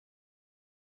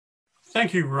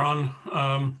Thank you,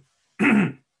 Ron.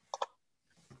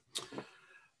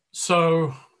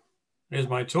 So here's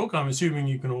my talk. I'm assuming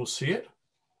you can all see it.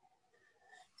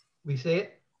 We see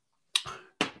it.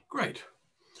 Great.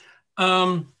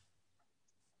 I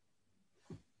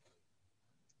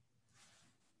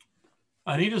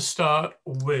need to start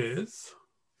with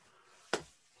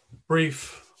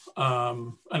brief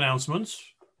announcements,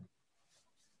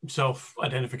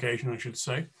 self-identification, I should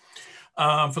say.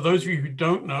 For those of you who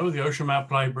don't know, the Osher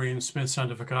Map Library and Smith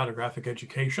Center for Cartographic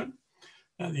Education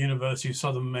at the University of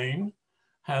Southern Maine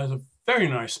has a very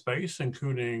nice space,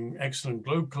 including excellent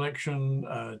globe collection,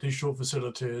 digital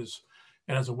facilities.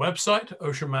 It has a website,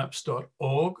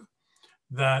 oshermaps.org,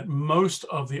 that most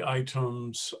of the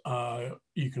items I'll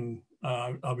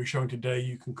be showing today,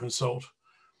 you can consult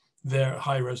their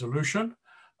high resolution.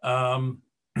 And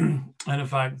in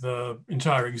fact, the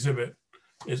entire exhibit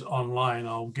is online.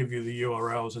 I'll give you the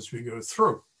URLs as we go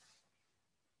through.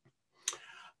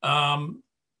 And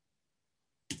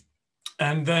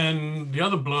then the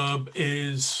other blurb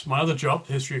is my other job,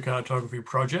 the History of Cartography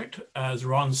project. As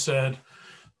Ron said,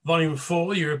 Volume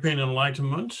 4, European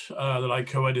Enlightenment, that I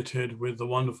co-edited with the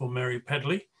wonderful Mary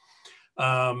Pedley.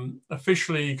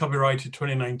 Officially copyrighted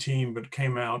 2019, but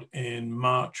came out in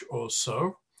March or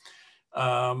so.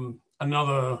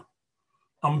 Another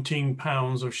umpteen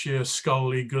pounds of sheer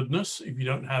scholarly goodness. If you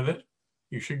don't have it,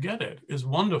 you should get it. It's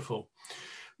wonderful.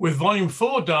 With Volume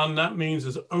 4 done, that means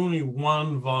there's only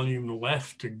one volume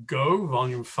left to go,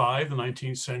 Volume 5, the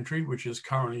 19th century, which is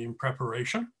currently in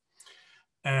preparation.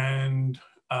 And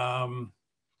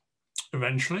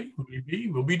eventually, maybe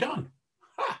we'll be done.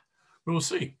 We'll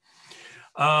see.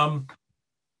 One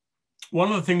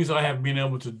of the things I have been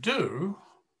able to do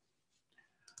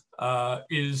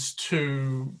is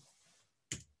to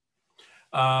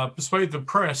persuade the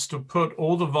press to put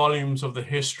all the volumes of the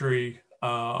history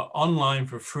online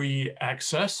for free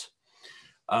access.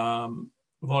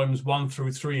 Volumes 1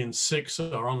 through 3 and 6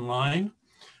 are online.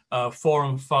 4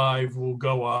 and 5 will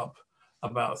go up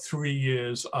about 3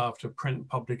 years after print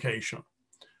publication.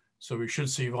 So we should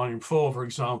see Volume 4, for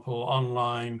example,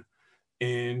 online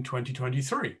in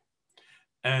 2023.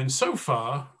 And so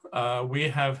far, we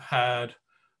have had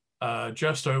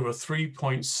just over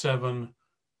 3.7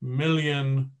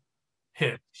 million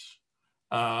hits,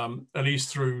 at least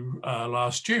through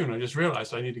last June. I just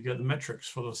realized I need to get the metrics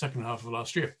for the second half of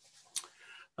last year.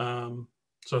 So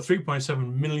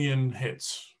 3.7 million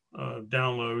hits,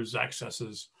 downloads,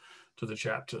 accesses to the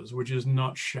chapters, which is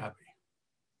not shabby.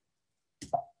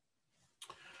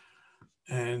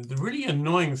 And the really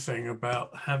annoying thing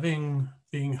about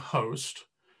being host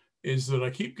is that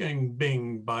I keep getting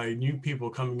binged by new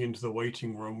people coming into the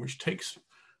waiting room, which takes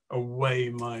away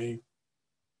my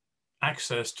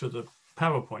access to the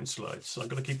PowerPoint slides. So I've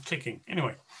got to keep clicking.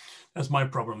 Anyway, that's my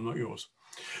problem, not yours.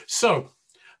 So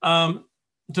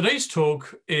today's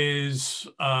talk is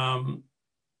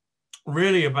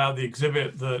really about the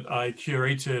exhibit that I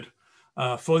curated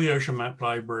for the Osher Map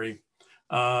Library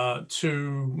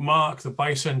to mark the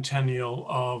bicentennial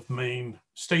of Maine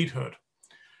statehood.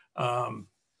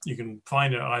 You can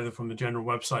find it either from the general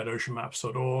website,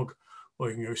 oshermaps.org, or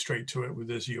you can go straight to it with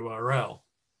this URL.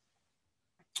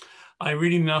 I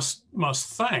really must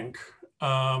thank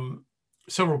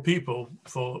several people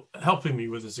for helping me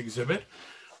with this exhibit.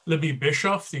 Libby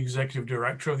Bischoff, the executive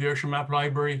director of the Osher Map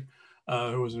Library,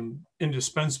 who was an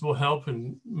indispensable help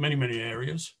in many, many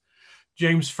areas.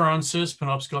 James Francis,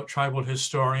 Penobscot tribal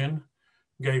historian,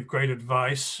 gave great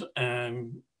advice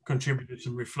and contributed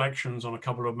some reflections on a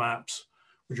couple of maps,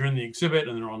 which are in the exhibit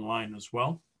and they're online as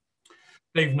well.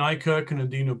 Dave Nykirk and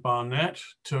Adina Barnett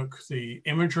took the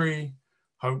imagery.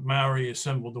 Hope Mowry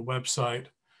assembled the website,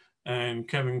 and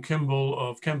Kevin Kimball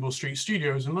of Kimball Street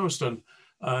Studios in Lewiston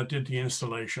did the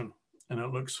installation, and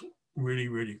it looks really,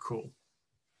 really cool.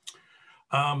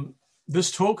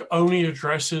 This talk only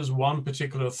addresses one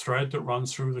particular thread that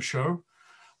runs through the show.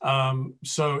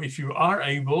 So if you are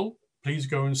able, please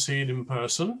go and see it in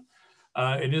person.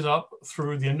 It is up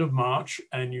through the end of March,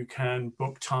 and you can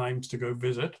book times to go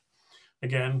visit.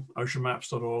 Again,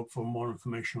 oshermaps.org for more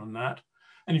information on that.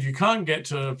 And if you can't get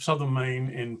to Southern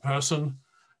Maine in person,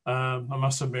 I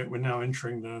must admit we're now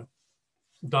entering the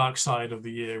dark side of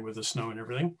the year with the snow and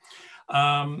everything.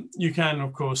 You can,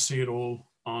 of course, see it all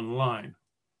online.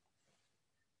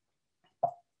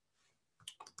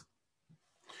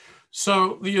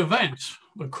 So the event,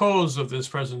 the cause of this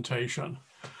presentation,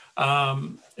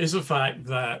 is the fact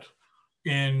that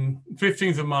in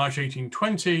 15th of March,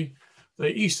 1820, the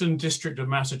Eastern District of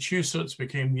Massachusetts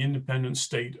became the independent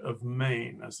state of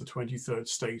Maine as the 23rd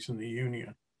state in the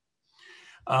Union.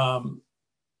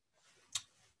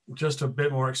 just a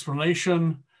bit more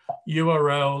explanation.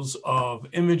 URLs of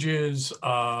images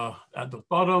are at the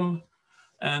bottom,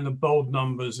 and the bold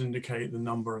numbers indicate the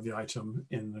number of the item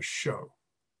in the show.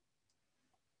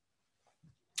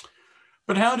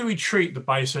 But how do we treat the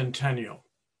bicentennial?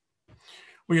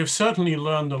 We have certainly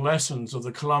learned the lessons of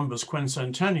the Columbus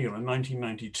quincentennial in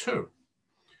 1992.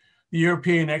 The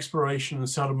European exploration and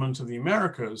settlement of the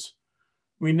Americas,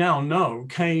 we now know,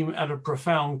 came at a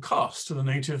profound cost to the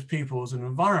native peoples and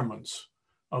environments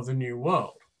of the New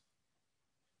World.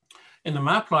 In the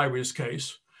map library's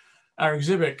case, our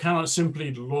exhibit cannot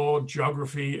simply laud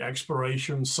geography,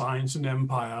 exploration, science, and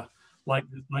empire like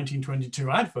the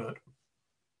 1922 advert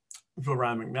for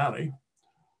Rand McNally,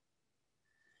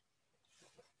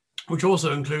 which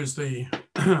also includes the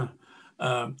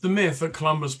myth that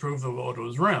Columbus proved the world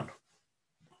was round.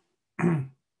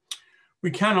 We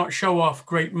cannot show off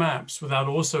great maps without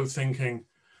also thinking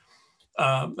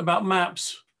about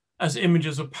maps as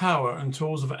images of power and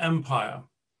tools of empire,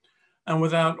 and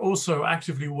without also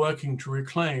actively working to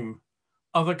reclaim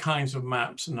other kinds of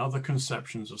maps and other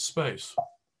conceptions of space.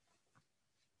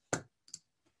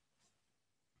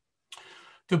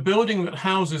 The building that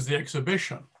houses the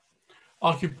exhibition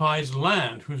occupies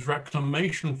land whose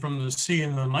reclamation from the sea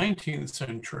in the 19th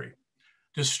century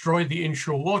destroyed the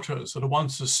inshore waters that had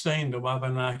once sustained the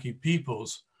Wabanaki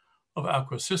peoples of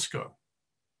Aquasisco.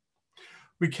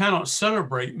 We cannot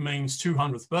celebrate Maine's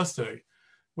 200th birthday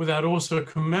without also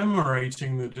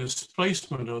commemorating the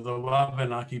displacement of the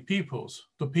Wabanaki peoples,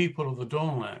 the people of the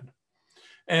Dawnland,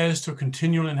 heirs to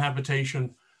continual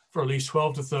inhabitation for at least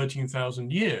 12 to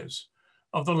 13,000 years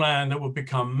of the land that would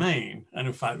become Maine, and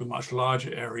in fact, the much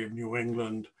larger area of New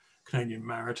England, Canadian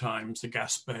Maritimes, the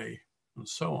Gaspé, and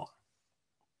so on.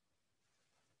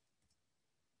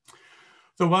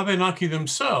 The Wabanaki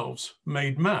themselves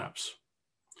made maps.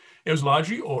 It was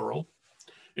largely oral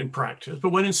in practice,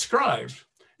 but when inscribed,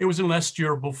 it was in less than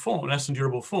durable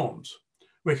forms,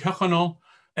 with hechanol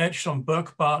etched on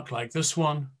birch bark like this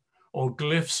one, or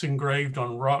glyphs engraved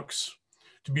on rocks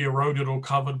to be eroded or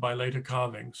covered by later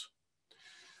carvings.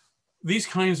 These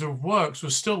kinds of works were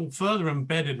still further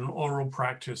embedded in oral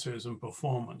practices and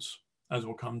performance, as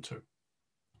we'll come to.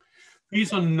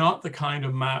 These are not the kind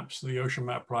of maps the Osher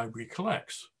Map Library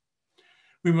collects.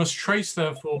 We must trace,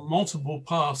 therefore, multiple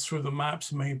paths through the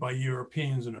maps made by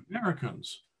Europeans and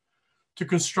Americans to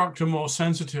construct a more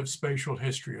sensitive spatial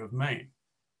history of Maine.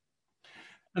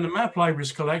 And the Map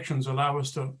Library's collections allow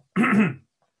us to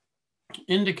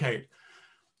indicate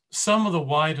some of the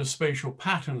wider spatial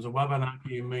patterns of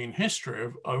Wabanaki and Maine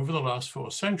history over the last 4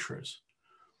 centuries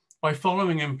by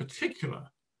following in particular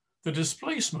the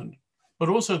displacement, but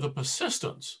also the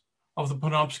persistence of the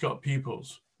Penobscot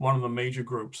peoples, one of the major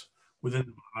groups within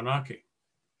the Wabanaki.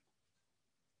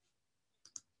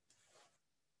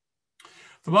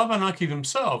 The Wabanaki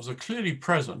themselves are clearly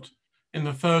present in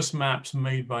the first maps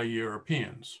made by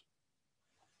Europeans.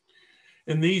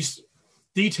 In these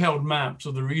detailed maps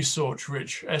of the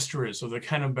resource-rich estuaries of the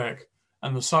Kennebec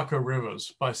and the Saco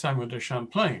rivers by Samuel de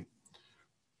Champlain,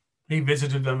 he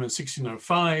visited them in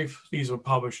 1605. These were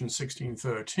published in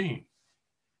 1613.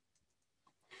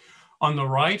 On the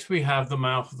right, we have the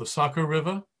mouth of the Saco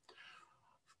River.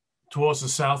 Towards the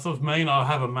south of Maine, I'll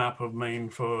have a map of Maine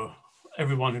for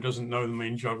everyone who doesn't know the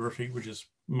Maine geography, which is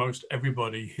most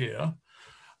everybody here,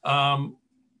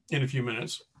 in a few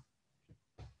minutes.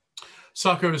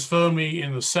 Saco is firmly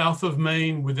in the south of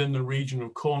Maine within the region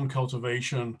of corn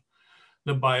cultivation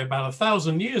that by about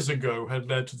 1,000 years ago had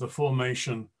led to the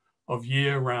formation of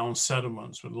year-round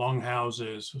settlements with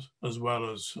longhouses as well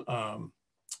as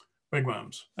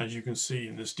wigwams, as you can see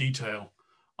in this detail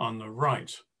on the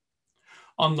right.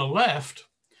 On the left,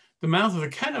 the mouth of the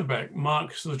Kennebec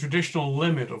marks the traditional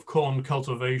limit of corn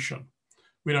cultivation.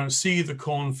 We don't see the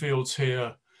cornfields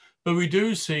here, but we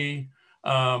do see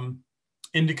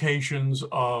indications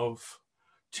of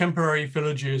temporary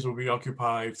villages will be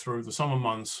occupied through the summer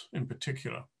months in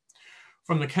particular.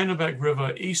 From the Kennebec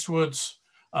River eastwards,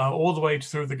 all the way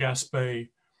through the Gaspé,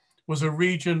 was a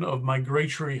region of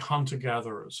migratory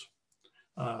hunter-gatherers,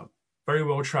 very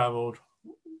well traveled,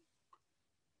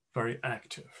 very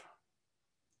active.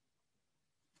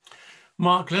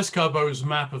 Marc Lescarbot's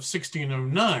map of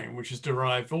 1609, which is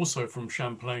derived also from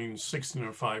Champlain's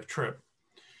 1605 trip,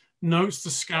 notes the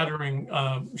scattering,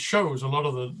 shows a lot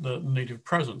of the native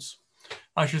presence.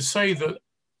 I should say that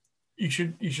you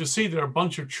should see there are a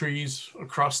bunch of trees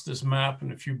across this map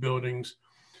and a few buildings.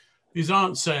 These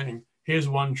aren't saying, here's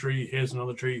one tree, here's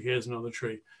another tree, here's another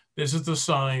tree. This is the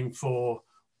sign for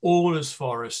all is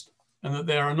forest, and that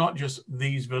there are not just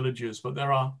these villages, but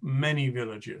there are many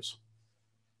villages.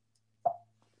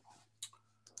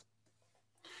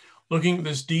 Looking at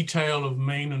this detail of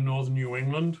Maine and northern New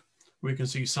England, we can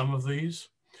see some of these.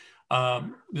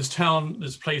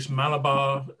 This place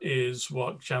Malabar is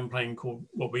what Champlain called,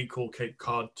 what we call Cape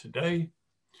Cod today.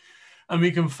 And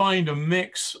we can find a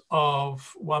mix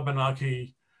of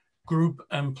Wabanaki group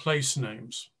and place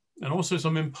names, and also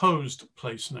some imposed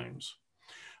place names.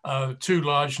 Two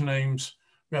large names,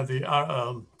 we have the,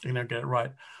 get it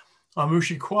right,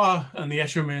 Amushiqua and the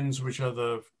Echemins, which are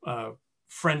the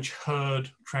French herd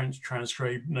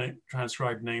transcribed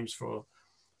names for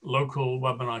local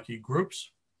Wabanaki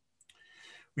groups.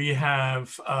 We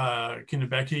have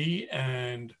Kennebec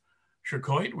and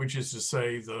Chicoit, which is to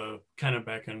say the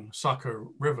Kennebec and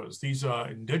Saco rivers. These are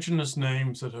indigenous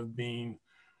names that have been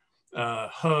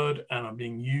heard and are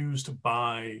being used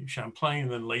by Champlain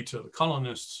and then later the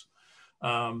colonists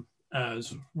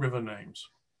as river names.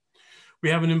 We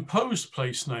have an imposed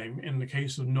place name in the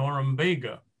case of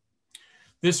Norumbega.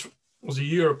 This was a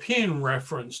European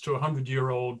reference to a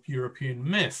 100-year-old European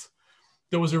myth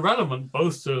that was irrelevant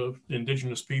both to the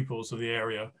indigenous peoples of the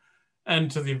area and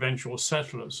to the eventual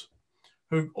settlers,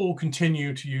 who all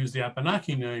continue to use the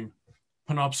Abenaki name,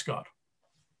 Penobscot.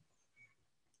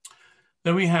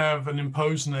 Then we have an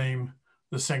imposed name,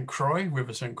 the St. Croix,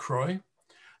 River St. Croix,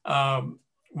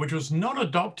 which was not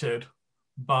adopted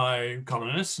by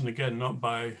colonists, and again, not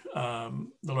by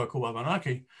the local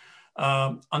Wabanaki,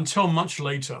 until much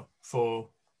later for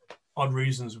odd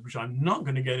reasons, which I'm not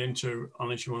going to get into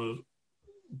unless you want to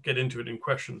get into it in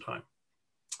question time.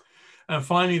 And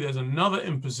finally, there's another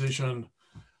imposition,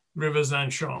 River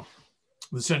Zanchon,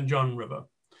 the St. John River.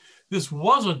 This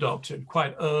was adopted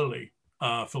quite early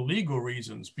for legal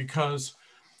reasons, because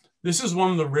this is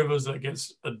one of the rivers that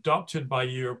gets adopted by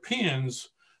Europeans,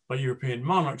 by European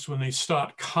monarchs, when they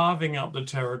start carving up the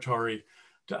territory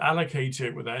to allocate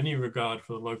it without any regard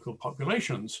for the local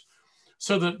populations,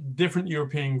 so that different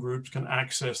European groups can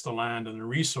access the land and the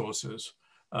resources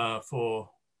for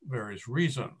various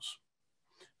reasons.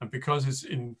 And because it's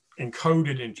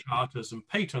encoded in charters and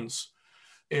patents,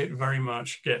 it very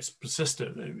much gets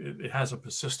persistent. It has a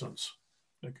persistence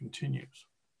that continues.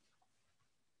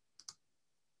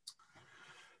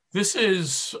 This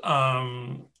is,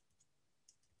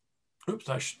 oops,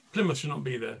 Plymouth should not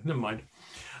be there, never mind.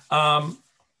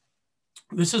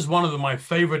 This is one of my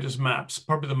favoriteest maps,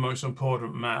 probably the most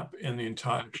important map in the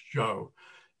entire show.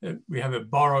 We have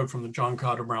it borrowed from the John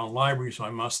Carter Brown Library, so I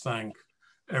must thank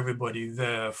everybody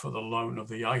there for the loan of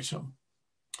the item.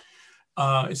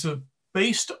 It's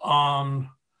based on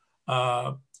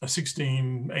a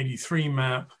 1683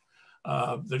 map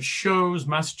that shows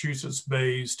Massachusetts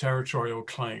Bay's territorial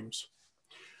claims.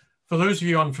 For those of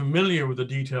you unfamiliar with the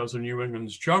details of New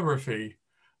England's geography,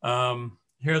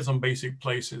 here are some basic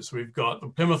places. We've got the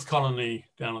Plymouth colony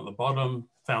down at the bottom,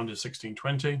 founded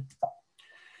 1620.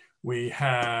 We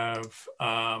have,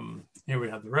 here we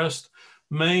have the rest.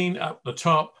 Maine at the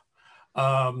top.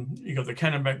 You got the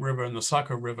Kennebec River and the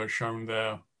Saco River shown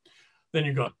there. Then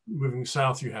you've got, moving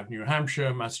south, you have New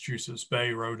Hampshire, Massachusetts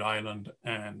Bay, Rhode Island,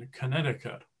 and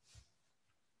Connecticut.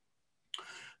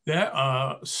 There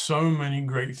are so many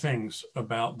great things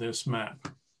about this map.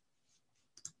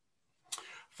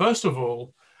 First of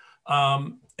all,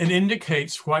 it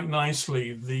indicates quite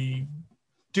nicely the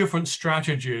different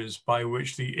strategies by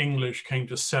which the English came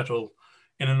to settle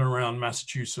in and around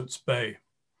Massachusetts Bay.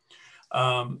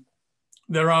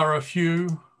 There are a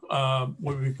few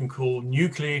what we can call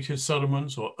nucleated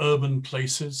settlements or urban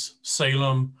places.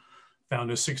 Salem,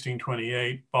 founded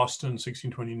 1628, Boston,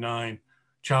 1629,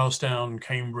 Charlestown,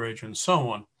 Cambridge, and so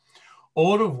on,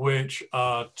 all of which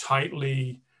are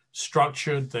tightly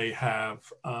structured. They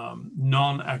have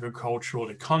non-agricultural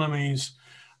economies.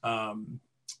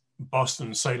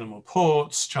 Boston, Salem are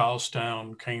ports,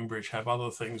 Charlestown, Cambridge have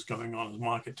other things going on as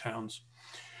market towns.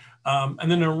 And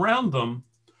then around them,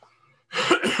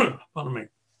 pardon me,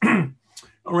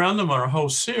 around them are a whole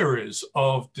series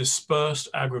of dispersed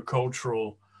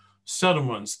agricultural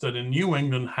settlements that in New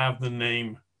England have the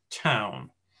name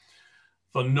town.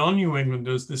 For non-New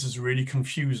Englanders, this is really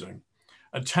confusing.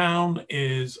 A town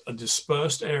is a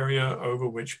dispersed area over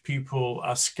which people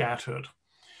are scattered.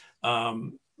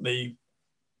 They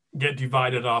get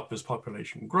divided up as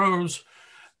population grows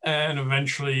and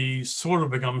eventually sort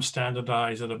of become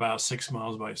standardized at about 6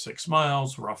 miles by 6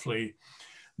 miles, roughly.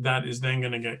 That is then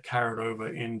going to get carried over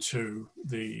into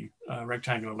the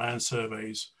rectangular land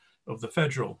surveys of the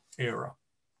federal era.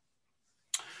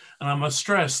 And I must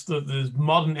stress that the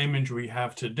modern image we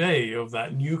have today of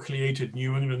that nucleated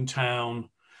New England town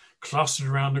clustered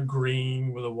around a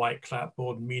green with a white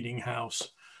clapboard meeting house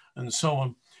and so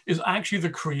on is actually the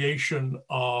creation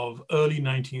of early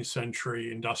 19th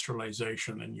century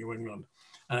industrialization in New England,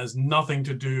 and has nothing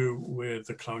to do with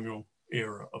the colonial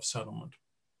era of settlement.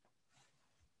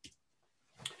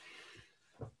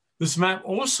 This map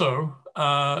also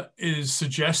is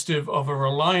suggestive of a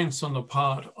reliance on the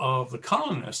part of the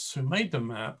colonists who made the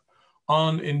map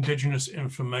on indigenous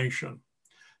information.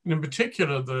 And in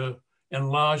particular, the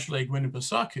enlarged Lake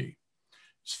Winnipesaukee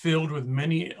is filled with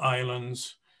many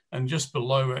islands, and just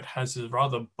below it has a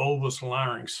rather bulbous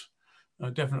larynx,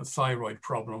 a definite thyroid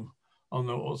problem on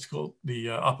what's called the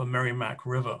Upper Merrimack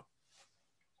River.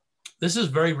 This is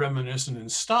very reminiscent in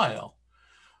style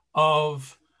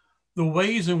of the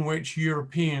ways in which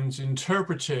Europeans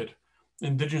interpreted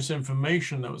indigenous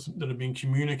information that had been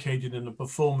communicated in a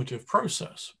performative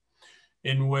process,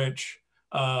 in which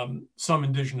some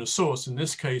indigenous source, in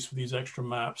this case with these extra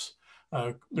maps,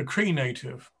 the Cree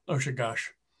native, Osher,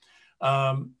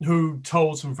 who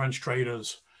told some French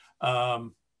traders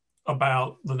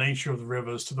about the nature of the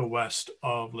rivers to the west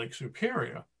of Lake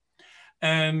Superior.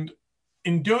 And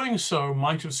in doing so,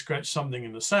 might have scratched something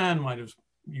in the sand, might have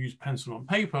used pencil on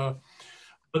paper,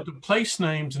 but the place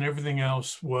names and everything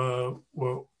else were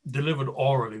delivered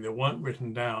orally. They weren't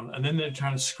written down, and then they're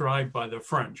transcribed by the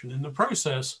French. And in the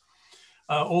process,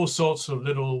 all sorts of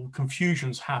little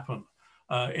confusions happen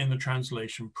in the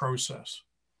translation process.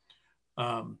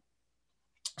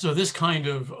 So this kind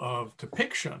of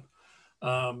depiction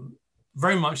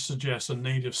very much suggests a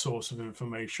native source of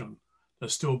information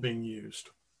that's still being used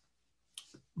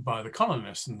by the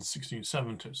colonists in the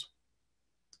 1670s.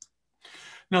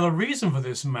 Now, the reason for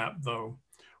this map, though,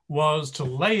 was to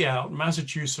lay out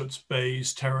Massachusetts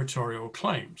Bay's territorial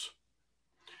claims,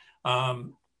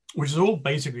 which is all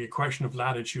basically a question of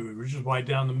latitude, which is why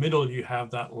down the middle you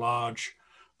have that large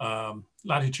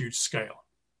latitude scale.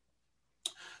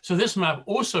 So this map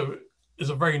also is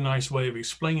a very nice way of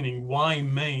explaining why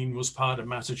Maine was part of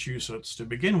Massachusetts to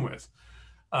begin with,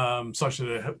 such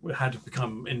that it had to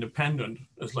become independent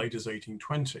as late as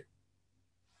 1820.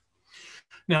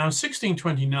 Now, in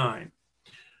 1629,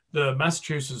 the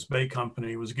Massachusetts Bay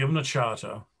Company was given a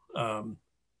charter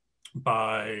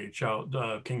by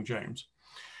King James.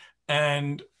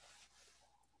 And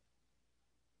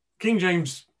King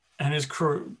James and his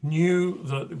crew knew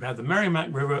that we had the Merrimack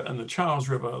River and the Charles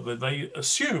River that they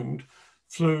assumed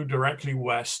flew directly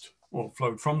west, or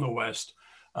flowed from the west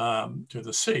to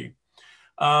the sea.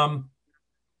 And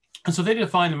so they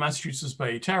defined the Massachusetts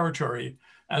Bay Territory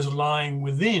as lying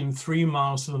within 3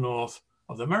 miles to the north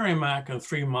of the Merrimack and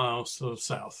 3 miles to the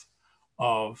south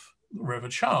of the River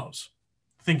Charles,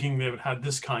 thinking they had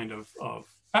this kind of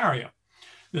barrier,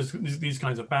 these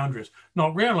kinds of boundaries,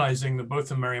 not realizing that both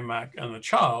the Merrimack and the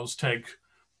Charles take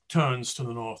turns to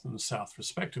the north and the south,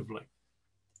 respectively.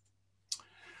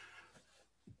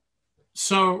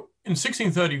 So in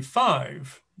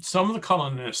 1635, some of the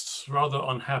colonists, rather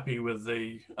unhappy with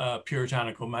the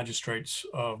puritanical magistrates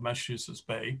of Massachusetts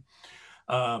Bay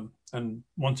and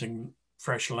wanting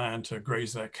fresh land to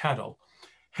graze their cattle,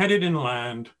 headed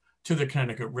inland to the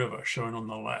Connecticut River, shown on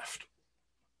the left.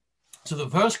 So the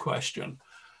first question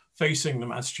facing the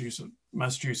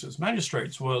Massachusetts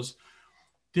magistrates was,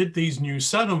 did these new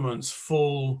settlements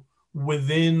fall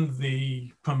within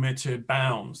the permitted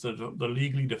bounds, the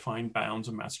legally defined bounds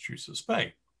of Massachusetts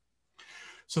Bay?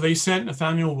 So they sent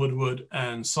Nathaniel Woodward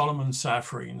and Solomon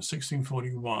Safrey in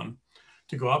 1641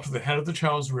 to go up to the head of the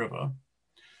Charles River.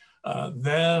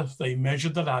 There they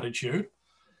measured the latitude,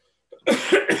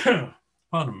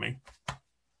 pardon me,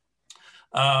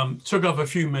 took off a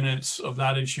few minutes of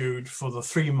latitude for the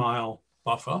 3 mile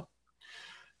buffer.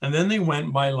 And then they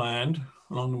went by land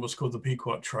along what's called the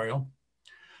Pequot Trail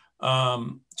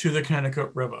to the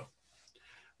Connecticut River,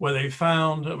 where they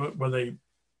found,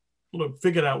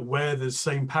 figured out where the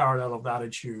same parallel of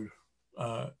latitude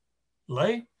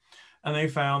lay. And they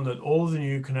found that all the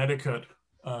new Connecticut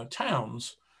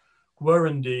towns were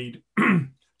indeed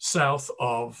south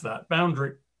of that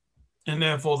boundary. And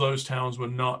therefore, those towns were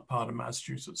not part of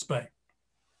Massachusetts Bay.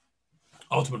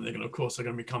 Ultimately, of course, they're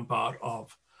going to become part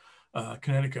of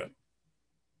Connecticut.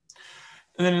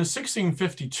 And then in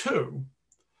 1652,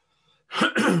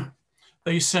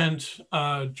 they sent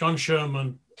John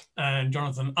Sherman and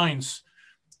Jonathan Ince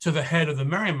to the head of the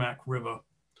Merrimack River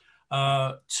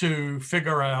to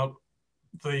figure out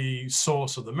the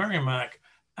source of the Merrimack,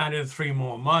 added 3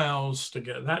 more miles to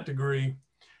get that degree,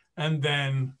 and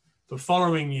then the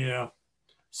following year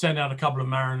sent out a couple of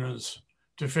mariners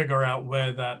to figure out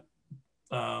where that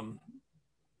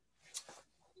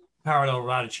parallel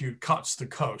latitude cuts the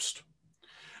coast.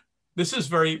 This is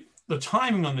the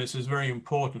timing on this is very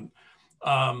important.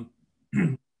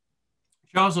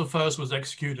 Charles I was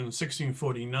executed in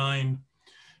 1649,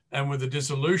 and with the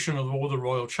dissolution of all the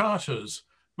royal charters,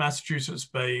 Massachusetts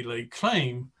Bay laid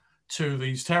claim to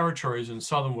these territories in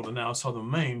southern, what are now southern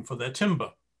Maine, for their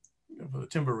timber, for the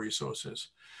timber resources.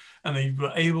 And they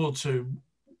were able to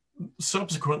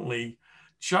subsequently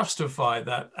justify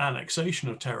that annexation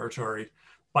of territory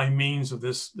by means of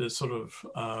this sort of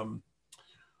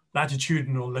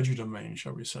latitudinal legerdemain,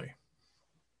 shall we say.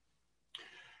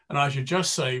 And I should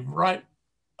just say, right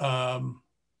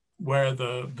where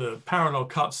the parallel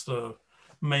cuts the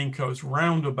Maine coast,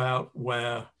 roundabout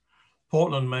where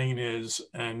Portland, Maine is,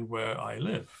 and where I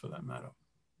live, for that matter.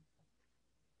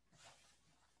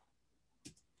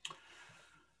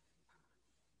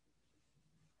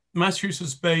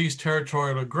 Massachusetts Bay's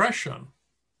territorial aggression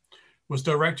was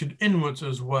directed inwards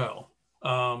as well,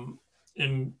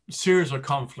 in series of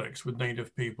conflicts with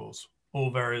native peoples,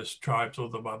 all various tribes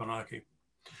of the Wabanaki.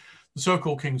 The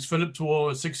so-called King Philip's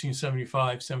War of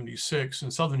 1675-76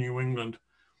 in southern New England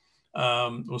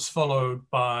was followed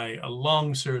by a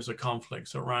long series of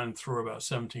conflicts that ran through about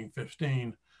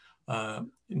 1715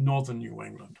 in northern New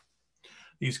England.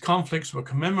 These conflicts were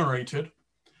commemorated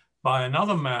by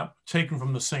another map taken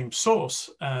from the same source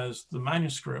as the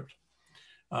manuscript,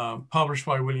 published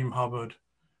by William Hubbard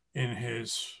in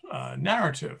his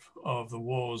narrative of the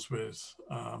wars with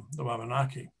the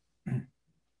Wabanaki.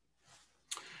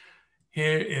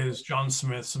 Here is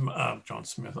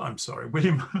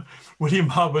William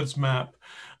Hubbard's map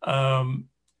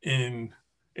in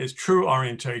its true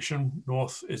orientation.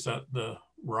 North is at the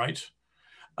right.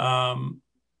 And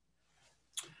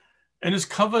it's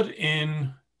covered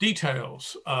in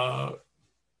details, a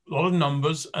lot of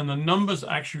numbers, and the numbers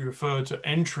actually refer to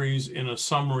entries in a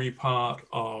summary part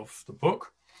of the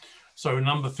book. So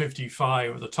number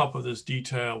 55 at the top of this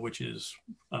detail, which is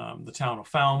the town of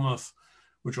Falmouth,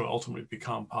 which will ultimately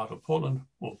become part of Portland.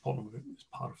 Well, Portland is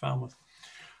part of Falmouth.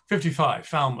 55,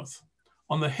 Falmouth.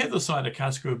 On the hither side of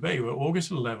Casco Bay, where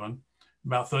August 11,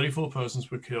 about 34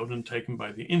 persons were killed and taken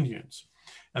by the Indians.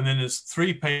 And then there's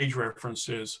 3-page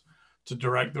references to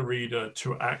direct the reader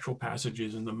to actual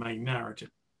passages in the main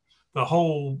narrative. The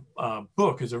whole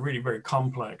book is a really very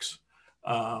complex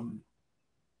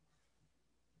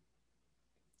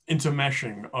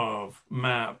intermeshing of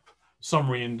map,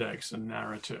 summary index, and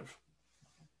narrative.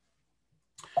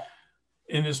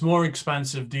 In this more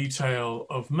expansive detail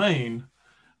of Maine,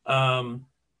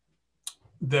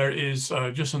 there is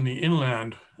just in the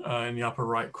inland, in the upper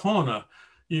right corner,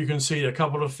 you can see a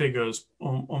couple of figures,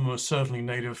 almost certainly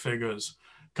native figures,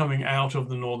 coming out of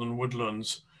the northern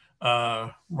woodlands,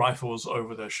 rifles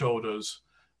over their shoulders,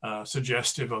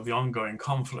 suggestive of the ongoing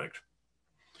conflict.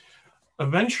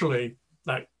 Eventually,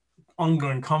 that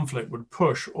ongoing conflict would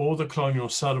push all the colonial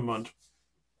settlement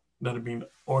that had been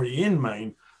already in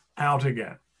Maine out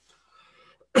again.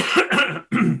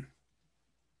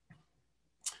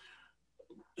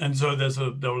 And so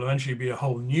there will eventually be a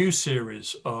whole new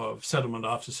series of settlement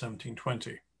after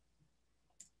 1720.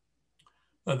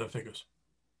 Other figures.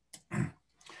 I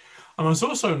must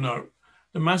also note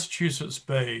that Massachusetts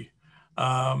Bay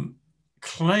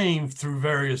claimed through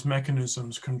various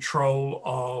mechanisms control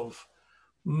of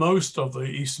most of the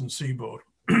eastern seaboard.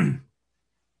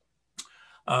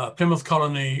 Plymouth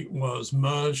Colony was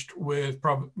merged with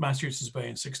Massachusetts Bay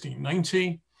in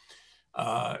 1690.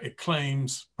 It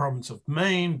claims province of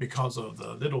Maine because of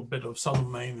the little bit of southern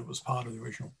Maine that was part of the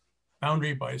original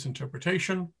boundary by its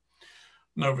interpretation.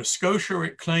 Nova Scotia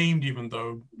it claimed, even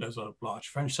though there's a large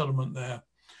French settlement there.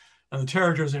 And the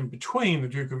territories in between, the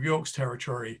Duke of York's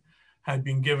territory, had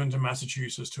been given to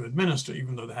Massachusetts to administer,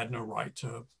 even though they had no right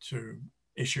to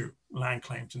issue land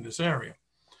claims in this area.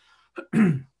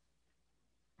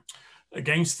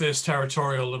 Against this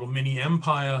territorial little mini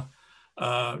empire,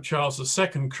 Charles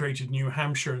II created New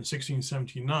Hampshire in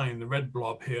 1679, the red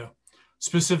blob here,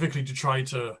 specifically to try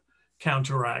to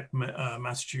counteract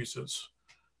Massachusetts'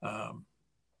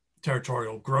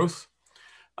 territorial growth.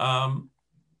 It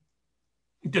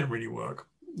didn't really work.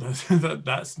 That's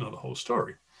not the whole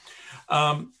story.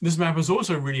 This map is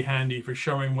also really handy for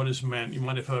showing what is meant. You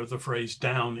might have heard of the phrase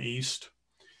down east.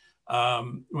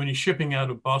 When you're shipping out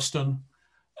of Boston,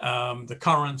 the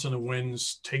currents and the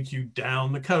winds take you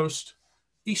down the coast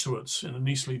eastwards in an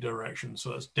easterly direction.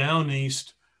 So that's down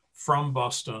east from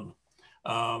Boston.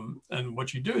 And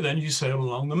what you do then, you sail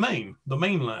along the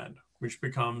mainland, which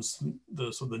becomes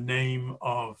the sort of the name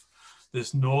of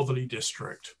this northerly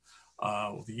district,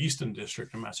 or the eastern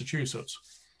district of Massachusetts,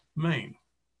 Maine.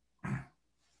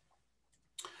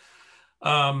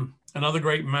 Another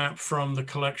great map from the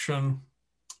collection,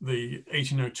 the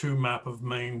 1802 map of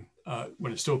Maine,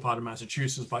 when it's still part of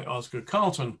Massachusetts, by Osgood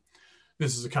Carleton.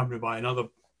 This is accompanied by another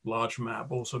large map,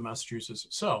 also Massachusetts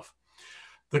itself.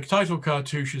 The title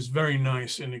cartouche is very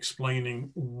nice in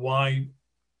explaining why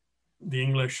the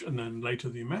English and then later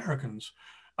the Americans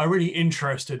are really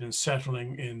interested in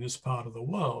settling in this part of the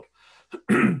world.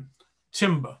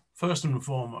 Timber, first and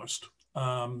foremost.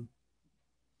 Maine,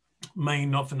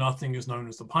 not for nothing, is known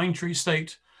as the pine tree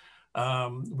state.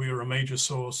 We are a major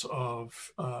source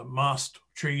of mast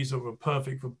trees that were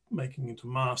perfect for making into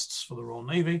masts for the Royal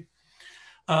Navy.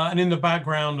 And in the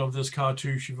background of this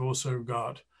cartouche, you've also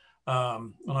got a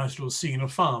nice little scene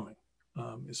of farming.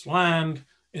 It's land,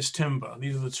 it's timber.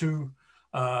 These are the two,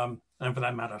 and for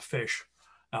that matter, fish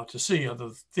out to sea are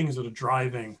the things that are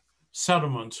driving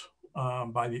settlement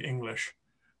by the English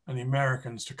and the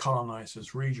Americans to colonize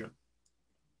this region.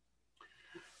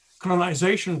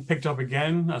 Colonization picked up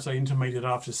again, as I intimated,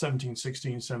 after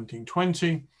 1716,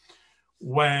 1720,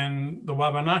 when the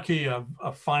Wabanaki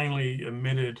have finally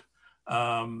admitted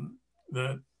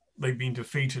that they've been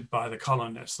defeated by the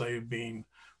colonists. They've been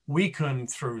weakened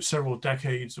through several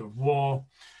decades of war,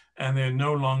 and they're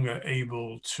no longer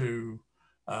able to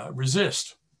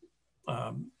resist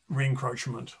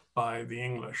re-encroachment by the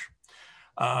English.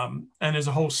 And there's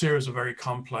a whole series of very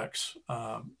complex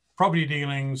property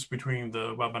dealings between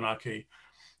the Wabanaki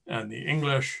and the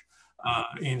English.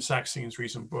 Ian Saxton's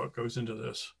recent book goes into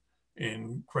this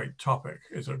in great topic.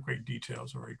 It's a great detail.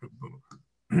 It's a very good book.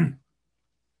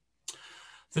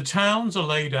 The towns are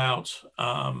laid out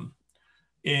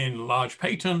in large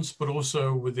patents, but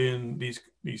also within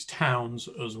these towns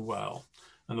as well.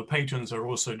 And the patents are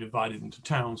also divided into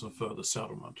towns of further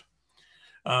settlement.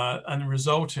 And the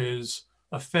result is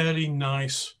a fairly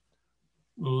nice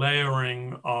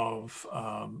layering of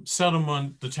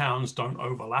settlement. The towns don't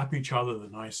overlap each other. They're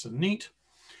nice and neat.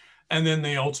 And then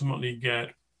they ultimately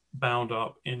get bound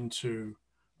up into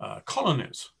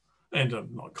colonies, and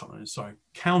not colonies, sorry,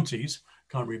 counties.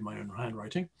 Can't read my own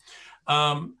handwriting.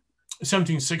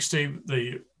 1760,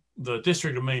 the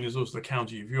District of Maine is also the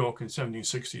County of York. In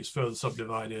 1760, is further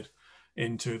subdivided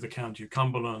into the County of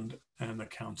Cumberland and the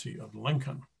County of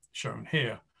Lincoln, shown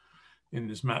here in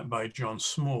this map by John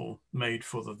Small, made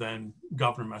for the then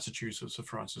governor of Massachusetts, Sir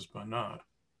Francis Bernard.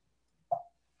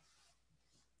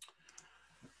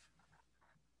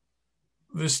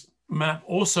 This map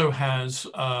also has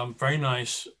very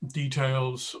nice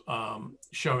details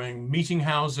showing meeting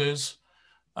houses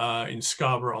in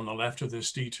Scarborough on the left of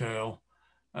this detail,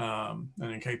 and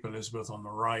in Cape Elizabeth on the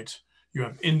right. You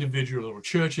have individual little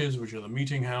churches, which are the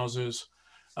meeting houses.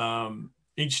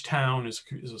 Each town is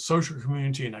a social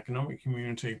community, an economic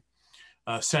community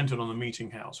centered on the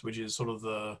meeting house, which is sort of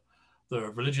the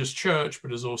religious church,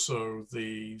 but is also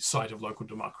the site of local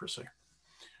democracy.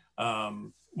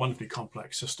 Wonderfully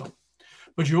complex system.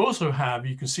 But you also have,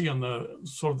 you can see on the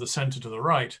sort of the center to the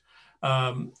right,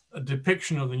 a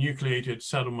depiction of the nucleated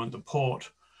settlement, the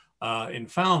port in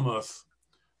Falmouth,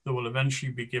 that will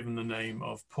eventually be given the name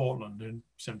of Portland in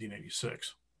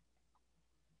 1786.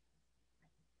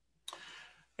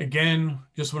 Again,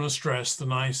 just want to stress the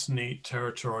nice, neat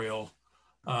territorial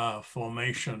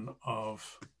formation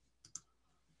of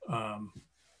the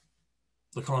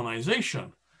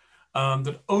colonization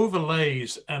that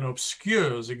overlays and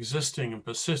obscures existing and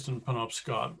persistent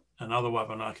Penobscot and other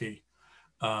Wabanaki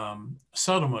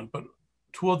settlement. But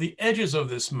toward the edges of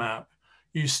this map,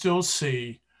 you still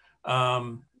see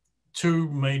two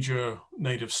major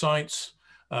native sites,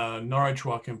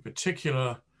 Norridgewock in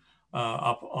particular,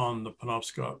 up on the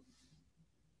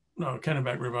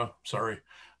Kennebec River, sorry,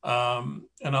 and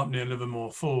up near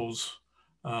Livermore Falls,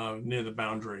 near the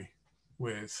boundary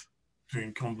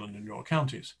between Cumberland and York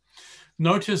counties.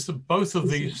 Notice that both of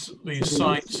these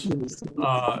sites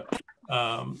are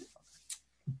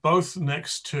both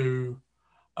next to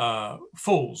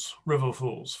falls, river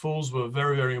falls. Falls were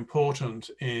very, very important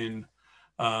in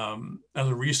as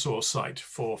a resource site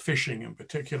for fishing in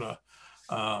particular.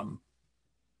 And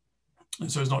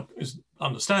so it's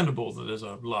understandable that there's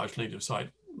a large native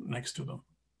site next to them.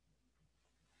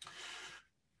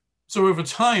 So over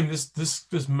time, this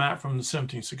map from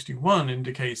 1761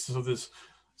 indicates, so this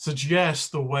suggests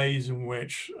the ways in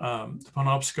which the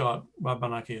Penobscot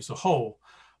Wabanaki as a whole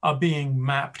are being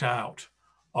mapped out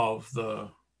of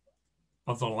the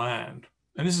land.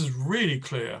 And this is really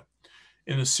clear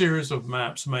in a series of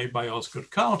maps made by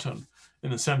Osgood Carleton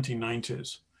in the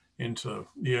 1790s into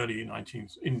the early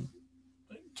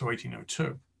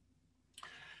 1802.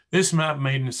 This map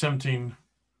made in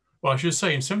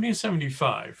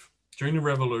 1775, during the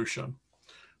Revolution,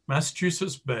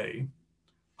 Massachusetts Bay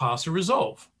passed a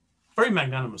resolve, very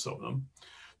magnanimous of them.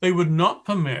 They would not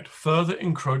permit further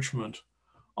encroachment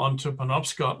onto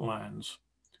Penobscot lands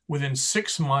within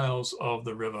 6 miles of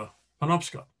the river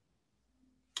Penobscot.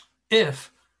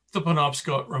 If the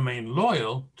Penobscot remained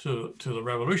loyal to the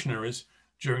revolutionaries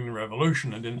during the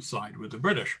revolution and didn't side with the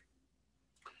British.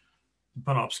 The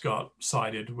Penobscot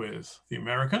sided with the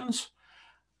Americans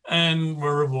and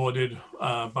were rewarded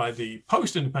by the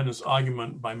post-independence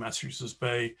argument by Massachusetts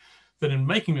Bay that in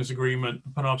making this agreement,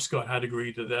 the Penobscot had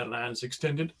agreed that their lands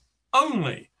extended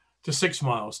only to 6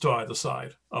 miles to either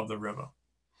side of the river.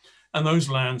 And those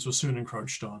lands were soon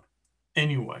encroached on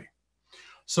anyway.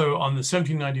 So on the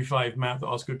 1795 map that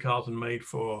Osgood Carleton made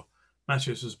for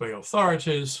Massachusetts Bay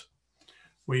authorities,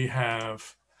 we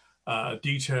have a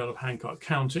detail of Hancock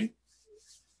County.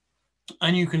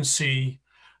 And you can see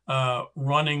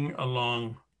running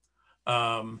along,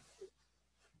 running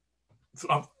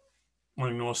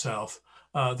north-south,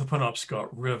 the Penobscot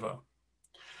River.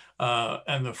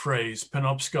 And the phrase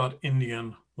Penobscot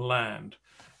Indian land,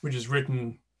 which is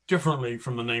written differently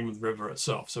from the name of the river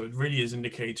itself. So it really is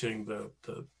indicating the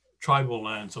tribal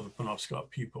lands of the Penobscot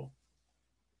people.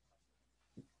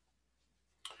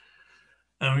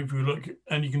 And if we look,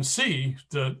 and you can see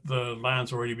that the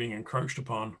land's already being encroached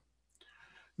upon.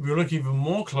 If we look even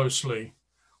more closely,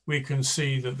 we can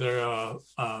see that there are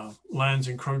lands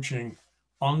encroaching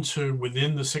onto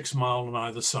within the 6 mile on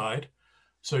either side.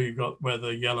 So you've got where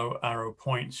the yellow arrow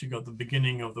points, you've got the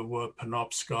beginning of the word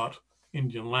Penobscot,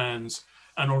 Indian lands,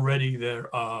 and already there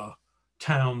are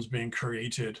towns being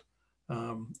created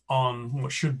on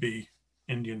what should be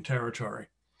Indian territory.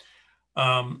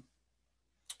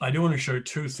 I do want to show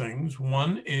two things.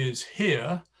 One is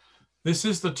here. This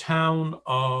is the town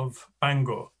of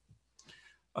Bangor,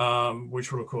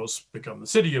 which will, of course, become the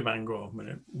city of Bangor when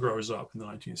it grows up in the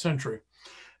 19th century.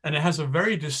 And it has a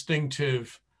very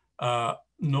distinctive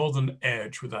northern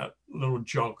edge with that little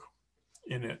jog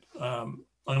in it.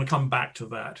 I'm going to come back to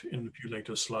that in a few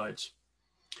later slides.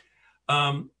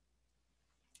 The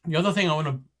other thing I want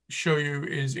to show you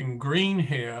is in green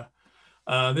here.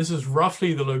 This is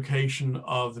roughly the location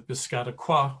of the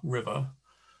Piscataqua River,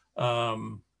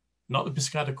 not the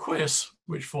Piscataquis,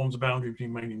 which forms a boundary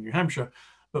between Maine and New Hampshire,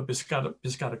 but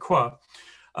Piscataqua,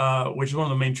 which is one of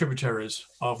the main tributaries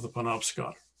of the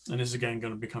Penobscot. And this is again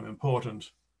going to become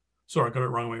important. Sorry, I got it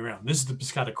wrong way around. This is the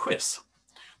Piscataquis,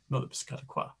 not the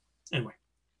Piscataqua. Anyway,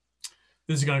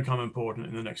 this is going to become important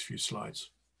in the next few slides.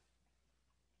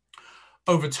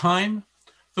 Over time,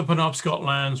 the Penobscot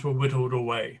lands were whittled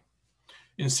away.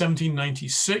 In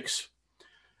 1796,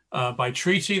 by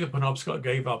treaty, the Penobscot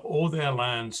gave up all their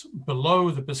lands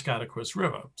below the Piscataquis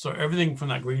River. So everything from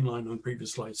that green line on the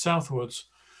previous slide southwards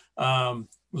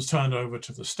was turned over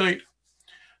to the state,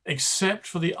 except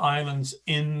for the islands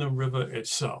in the river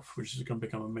itself, which is going to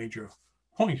become a major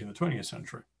point in the 20th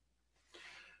century.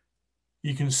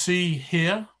 You can see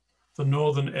here the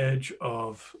northern edge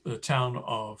of the town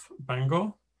of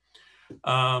Bangor.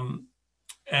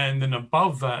 And then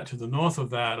above that, to the north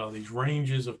of that, are these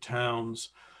ranges of towns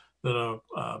that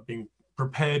are being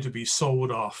prepared to be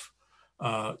sold off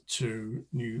to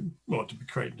be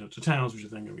created into towns, which are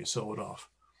then going to be sold off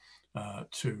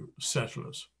to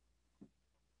settlers.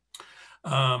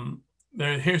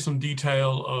 Here's some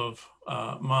detail of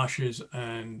marshes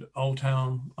and Old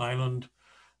Town Island.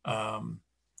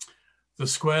 The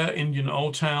square Indian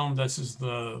Old Town, this is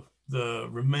the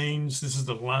remains, this is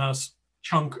the last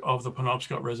chunk of the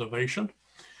Penobscot Reservation,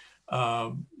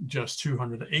 just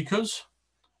 200 acres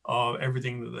of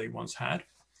everything that they once had.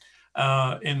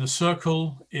 In the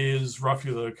circle is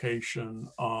roughly the location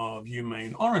of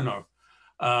UMaine Orono,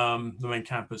 the main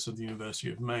campus of the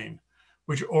University of Maine,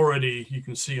 which already you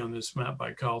can see on this map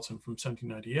by Carleton from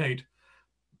 1798.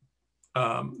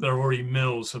 There are already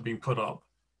mills have been put up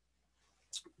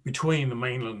between the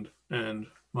mainland and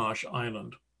Marsh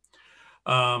Island.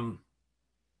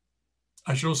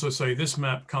 I should also say this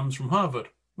map comes from Harvard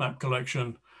Map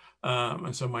Collection,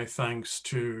 and so my thanks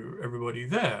to everybody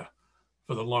there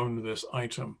for the loan of this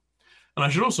item. And I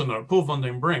should also note, Paul van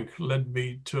den Brink led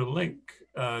me to a link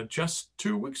just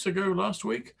 2 weeks ago, last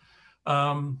week,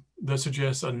 that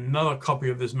suggests another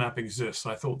copy of this map exists.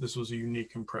 I thought this was a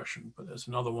unique impression, but there's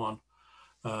another one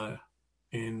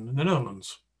in the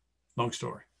Netherlands. Long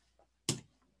story.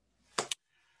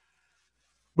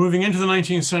 Moving into the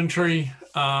 19th century,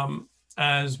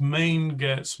 as Maine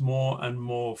gets more and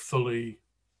more fully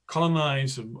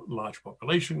colonized and large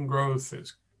population growth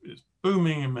is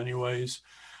booming in many ways,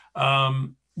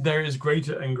 there is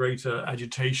greater and greater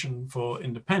agitation for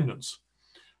independence.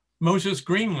 Moses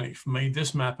Greenleaf made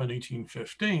this map in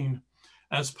 1815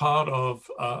 as part of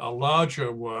a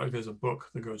larger work. There's a book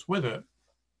that goes with it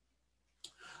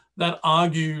that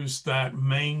argues that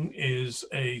Maine is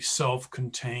a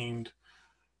self-contained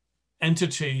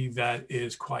entity that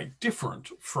is quite different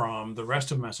from the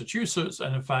rest of Massachusetts.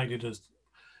 And in fact, it has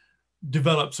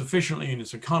developed sufficiently in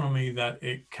its economy that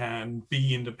it can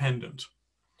be independent.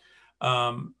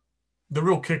 The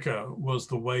real kicker was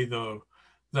the way, though,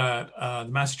 that the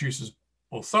Massachusetts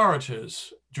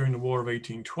authorities during the War of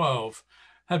 1812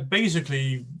 had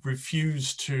basically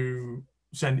refused to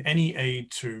send any aid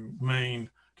to Maine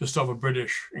to stop a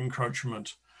British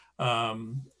encroachment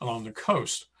along the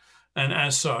coast. And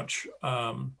as such,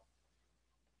 a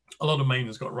lot of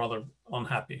Mainers got rather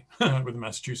unhappy with the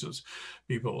Massachusetts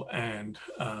people. And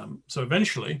so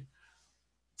eventually,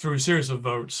 through a series of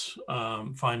votes,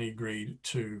 finally agreed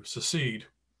to secede.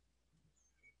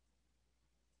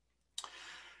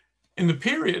 In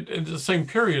the same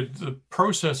period, the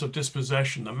process of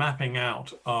dispossession, the mapping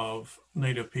out of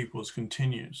Native peoples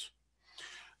continues.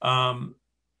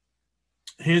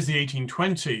 Here's the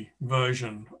 1820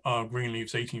 version of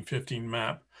Greenleaf's 1815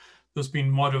 map that's been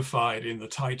modified in the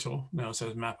title. Now it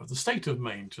says Map of the State of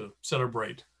Maine to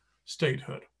celebrate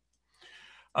statehood.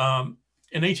 In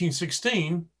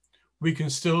 1816, we can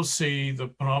still see the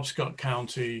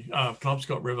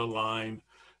Penobscot River line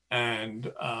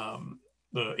and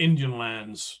the Indian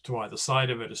lands to either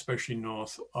side of it, especially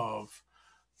north of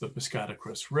the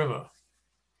Piscataquis River.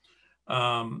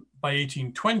 By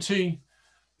 1820,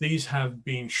 these have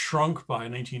been shrunk by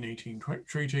an 1818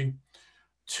 treaty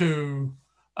to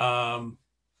the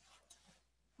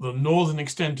northern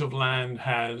extent of land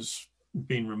has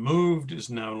been removed, is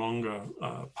no longer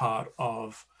part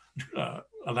of,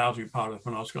 allowed to be part of the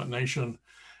Penobscot Nation.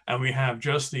 And we have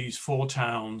just these 4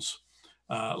 towns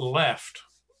left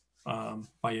by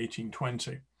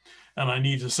 1820. And I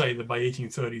need to say that by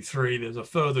 1833, there's a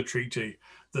further treaty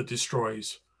that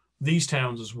destroys these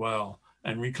towns as well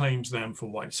and reclaims them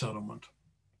for white settlement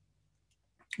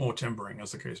or timbering,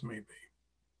 as the case may be.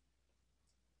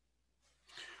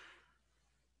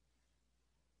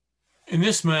 In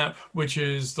this map, which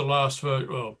is the last,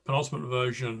 penultimate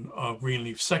version of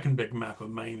Greenleaf's second big map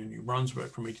of Maine and New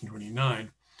Brunswick from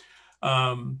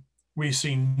 1829, we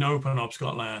see no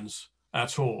Penobscot lands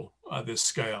at all at this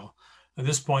scale. At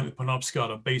this point, the Penobscot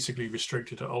are basically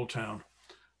restricted to Old Town,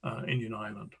 Indian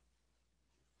Island.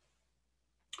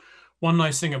 One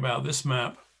nice thing about this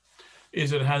map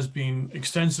is it has been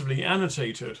extensively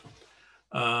annotated.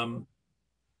 As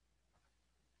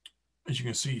you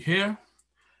can see here,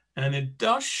 and it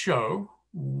does show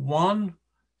one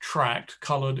tract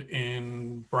colored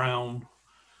in brown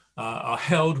are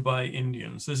held by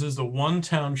Indians. This is the one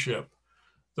township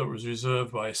that was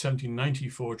reserved by a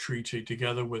 1794 treaty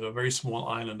together with a very small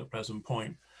island at Pleasant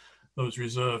Point that was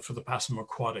reserved for the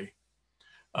Passamaquoddy.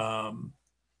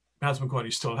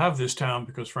 Passamaquoddy still have this town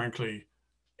because frankly,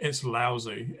 it's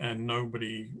lousy and no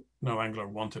Anglo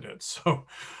wanted it. So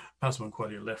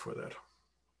Passamaquoddy are left with it.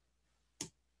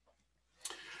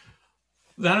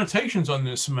 The annotations on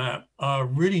this map are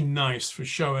really nice for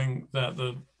showing that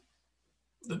the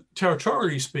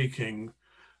territorially speaking,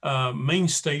 Maine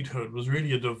statehood was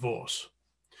really a divorce.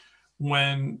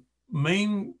 When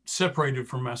Maine separated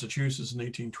from Massachusetts in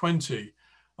 1820,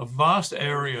 a vast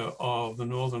area of the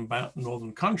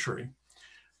northern country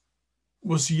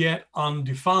was yet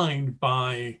undefined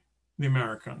by the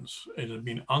Americans. It had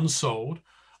been unsold,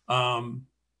 and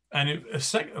it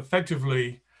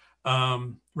effectively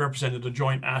represented a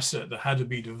joint asset that had to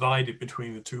be divided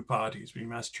between the two parties, between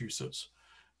Massachusetts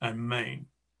and Maine.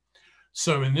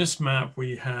 So in this map,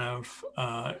 we have,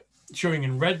 showing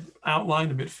in red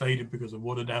outline, a bit faded because of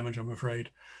water damage, I'm afraid,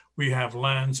 we have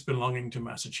lands belonging to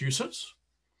Massachusetts.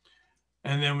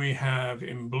 And then we have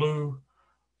in blue,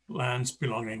 lands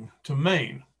belonging to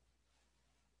Maine.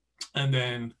 And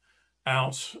then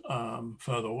out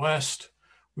further west,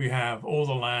 we have all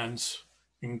the lands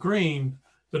in green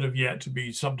that have yet to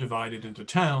be subdivided into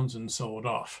towns and sold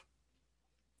off.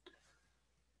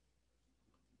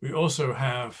 We also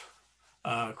have,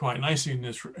 quite nicely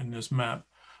in this map,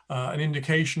 an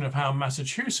indication of how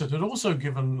Massachusetts had also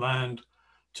given land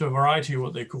to a variety of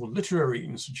what they call literary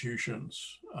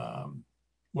institutions,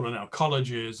 what are now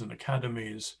colleges and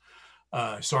academies,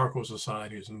 historical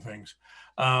societies and things.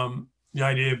 The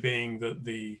idea being that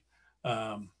the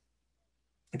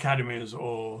academies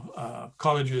or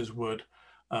colleges would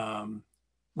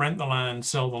rent the land,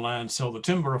 sell the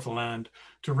timber off the land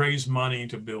to raise money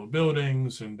to build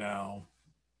buildings, endow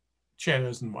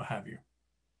chairs and what have you.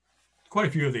 Quite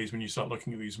a few of these when you start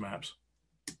looking at these maps.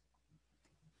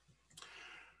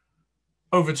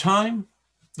 Over time,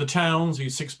 the towns,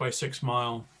 these 6 by 6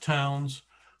 mile towns,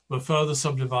 were further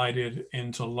subdivided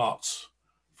into lots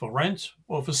for rent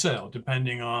or for sale,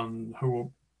 depending on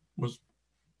who was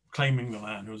claiming the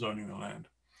land, who was owning the land.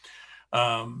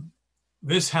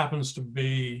 This happens to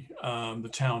be the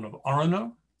town of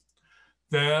Orono.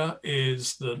 There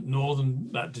is the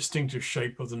northern, that distinctive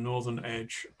shape of the northern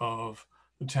edge of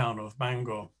the town of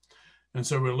Bangor. And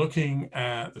so we're looking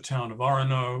at the town of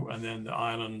Orono and then the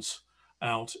islands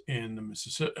out in the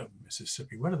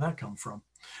Mississippi. Where did that come from?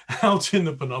 Out in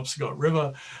the Penobscot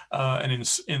River, and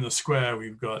in the square,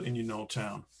 we've got Indian Old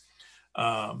Town.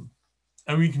 And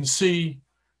we can see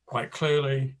quite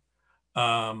clearly,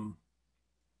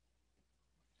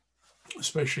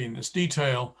 especially in this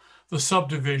detail, the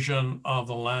subdivision of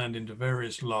the land into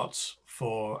various lots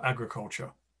for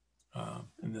agriculture,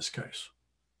 in this case.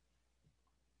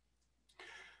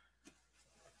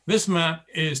 This map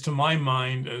is, to my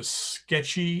mind, as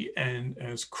sketchy and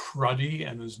as cruddy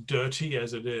and as dirty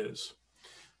as it is.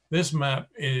 This map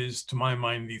is, to my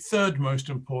mind, the third most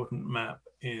important map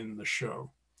in the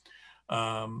show.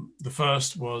 The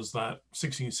first was that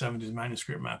 1670s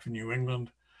manuscript map in New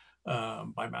England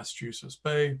by Massachusetts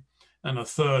Bay. And a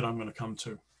third I'm going to come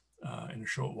to in a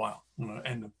short while. I'm going to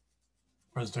end the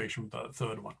presentation with that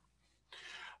third one.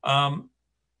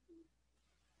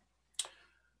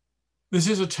 This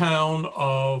is a town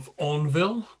of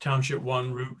Orneville, Township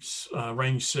 1, Routes,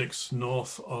 Range 6,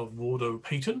 north of Wardo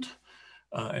Patent,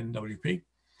 NWP.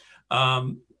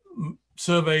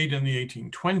 Surveyed in the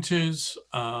 1820s.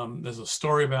 There's a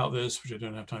story about this, which I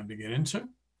don't have time to get into.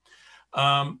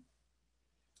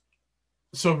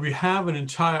 So we have an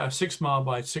entire 6 mile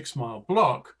by 6 mile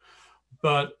block,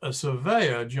 but a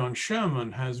surveyor, John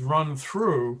Sherman, has run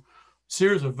through a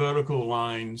series of vertical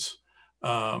lines.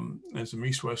 There's some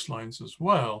east-west lines as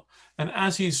well. And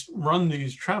as he's run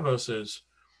these traverses,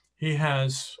 he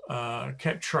has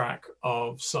kept track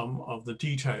of some of the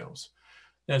details.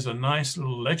 There's a nice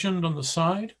little legend on the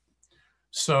side.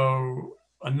 So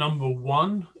a number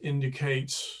 1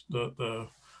 indicates that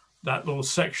that little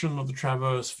section of the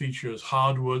traverse features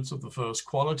hardwoods of the first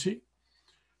quality.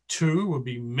 2 would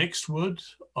be mixed wood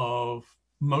of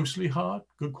mostly hard,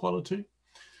 good quality.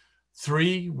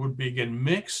 3 would be, again,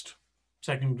 mixed,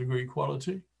 second degree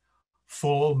quality.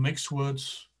 4 mixed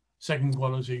woods, second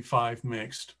quality. 5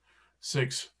 mixed.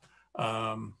 6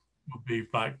 would be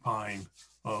black pine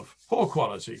of poor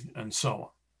quality, and so on.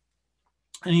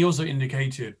 And he also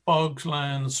indicated bogs,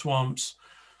 lands, swamps,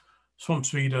 swamp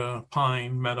cedar,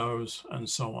 pine, meadows, and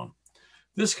so on.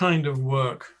 This kind of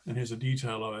work, and here's a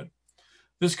detail of it,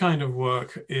 this kind of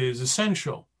work is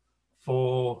essential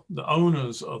for the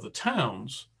owners of the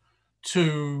towns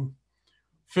to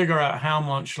figure out how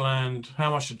much land, how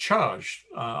much to charge,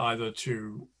 either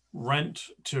to rent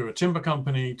to a timber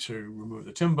company to remove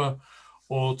the timber,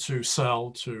 or to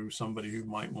sell to somebody who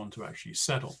might want to actually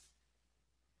settle.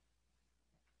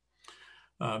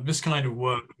 This kind of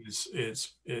work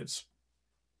it's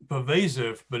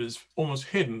pervasive, but it's almost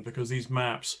hidden because these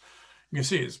maps, you can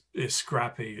see it's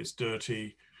scrappy, it's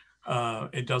dirty.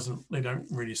 They don't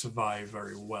really survive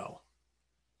very well.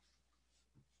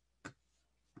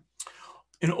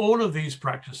 In all of these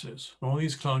practices, all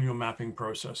these colonial mapping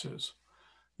processes,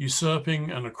 usurping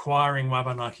and acquiring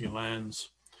Wabanaki lands,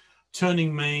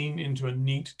 turning Maine into a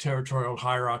neat territorial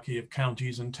hierarchy of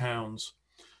counties and towns,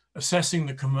 assessing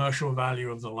the commercial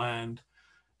value of the land,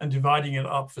 and dividing it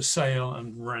up for sale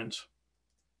and rent.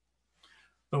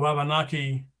 The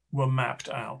Wabanaki were mapped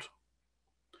out,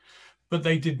 but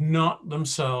they did not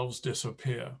themselves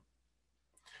disappear.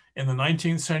 In the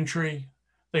 19th century,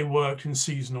 they worked in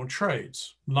seasonal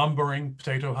trades, lumbering,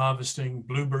 potato harvesting,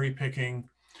 blueberry picking,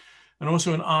 and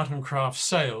also in art and craft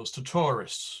sales to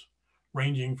tourists,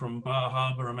 ranging from Bar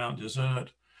Harbor and Mount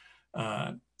Desert,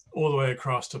 all the way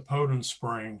across to Poden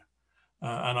Spring,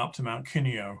 and up to Mount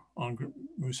Kineo on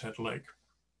Moosehead Lake.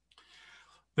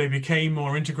 They became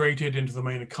more integrated into the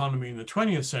Maine economy in the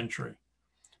 20th century,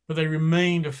 but they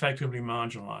remained effectively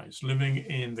marginalized, living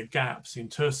in the gaps, the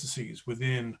interstices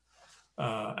within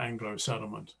Anglo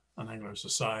settlement and Anglo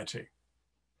society.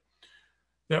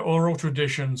 Their oral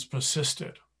traditions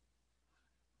persisted,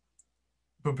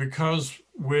 but because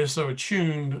we're so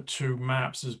attuned to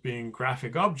maps as being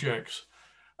graphic objects,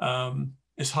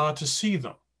 it's hard to see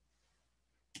them.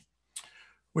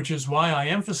 Which is why I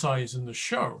emphasize in the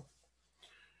show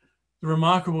the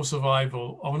remarkable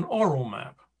survival of an oral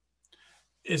map.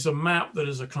 It's a map that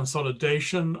is a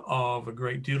consolidation of a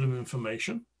great deal of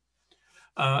information,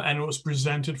 and it was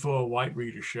presented for a white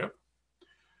readership,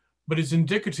 but it's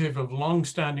indicative of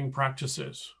long-standing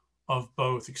practices of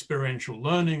both experiential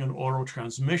learning and oral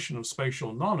transmission of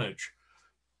spatial knowledge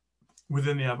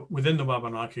within the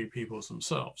Wabanaki peoples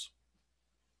themselves.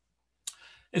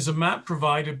 Is a map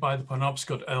provided by the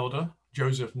Penobscot elder,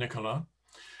 Joseph Nicola,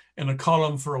 in a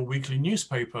column for a weekly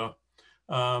newspaper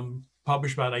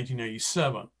published about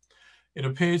 1887. It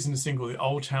appears in this thing called the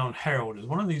Old Town Herald. It's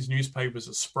one of these newspapers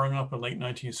that sprung up in the late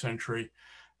 19th century,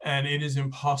 and it is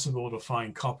impossible to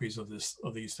find copies of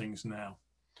these things now.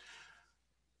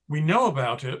 We know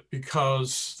about it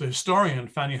because the historian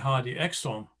Fanny Hardy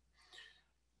Exton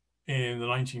in the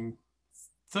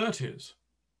 1930s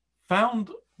found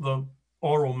the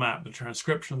oral map, the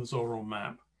transcription of this oral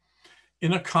map,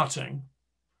 in a cutting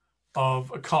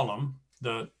of a column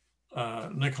that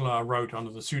Nicola wrote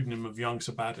under the pseudonym of Young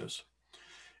Sabatis.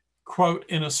 Quote,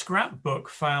 in a scrapbook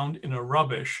found in a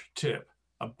rubbish tip,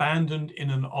 abandoned in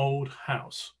an old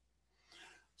house.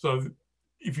 So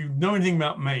if you know anything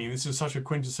about Maine, this is such a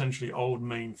quintessentially old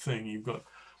Maine thing. You've got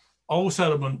old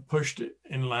settlement pushed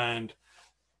inland,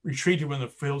 retreated when the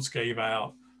fields gave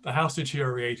out, the house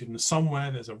deteriorated, and somewhere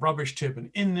there's a rubbish tip,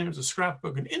 and in there is a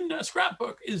scrapbook, and in that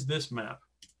scrapbook is this map.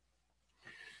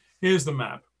 Here's the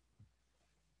map.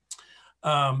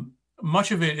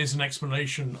 Much of it is an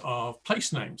explanation of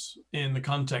place names in the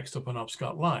context of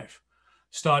Penobscot life,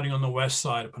 starting on the west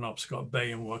side of Penobscot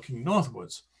Bay and working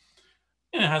northwards.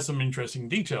 And it has some interesting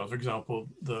details. For example,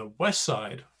 the west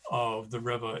side of the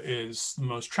river is the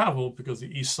most traveled because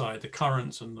the east side, the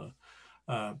currents and the,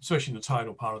 especially in the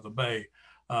tidal part of the bay,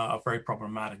 are very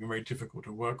problematic and very difficult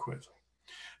to work with.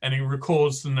 And he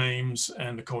records the names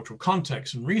and the cultural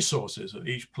context and resources at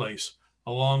each place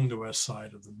along the west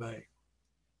side of the bay.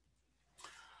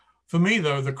 For me,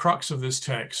 though, the crux of this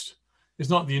text is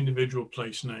not the individual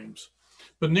place names,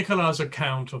 but Nicola's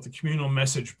account of the communal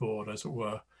message board, as it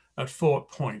were, at Fort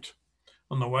Point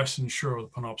on the western shore of the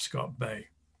Penobscot Bay.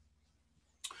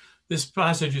 This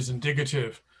passage is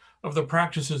indicative of the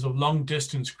practices of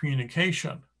long-distance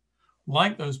communication,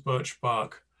 like those birch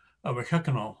bark of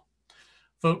Achicanal,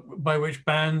 by which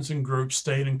bands and groups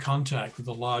stayed in contact with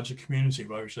the larger community,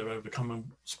 by which they were able to come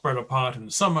and spread apart in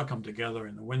the summer, come together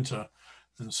in the winter,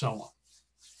 and so on.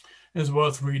 It's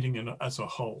worth reading as a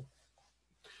whole.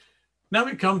 Now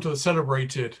we come to the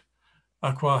celebrated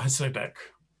Aqua Hasedek.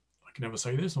 I can never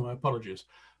say this, and my apologies.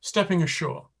 Stepping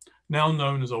ashore, now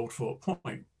known as Old Fort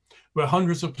Point, where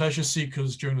hundreds of pleasure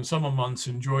seekers during the summer months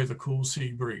enjoy the cool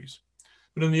sea breeze.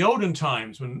 But in the olden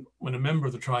times, when a member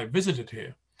of the tribe visited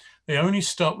here, they only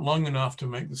stopped long enough to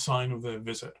make the sign of their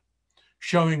visit,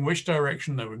 showing which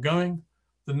direction they were going,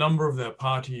 the number of their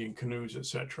party in canoes,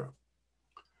 etc.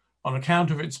 On account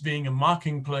of its being a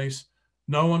marking place,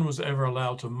 no one was ever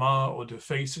allowed to mar or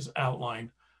deface its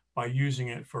outline by using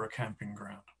it for a camping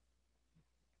ground.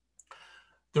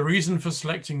 The reason for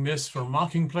selecting this for a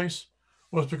marking place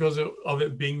was because of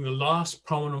it being the last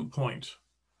prominent point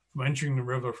from entering the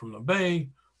river from the bay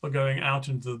or going out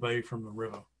into the bay from the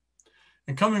river.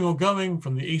 And coming or going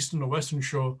from the eastern or western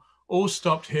shore all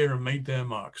stopped here and made their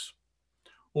marks.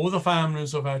 All the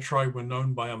families of our tribe were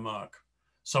known by a mark.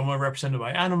 Some were represented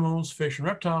by animals, fish, and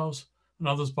reptiles, and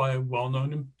others by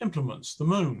well-known implements, the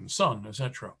moon, sun,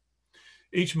 etc.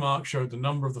 Each mark showed the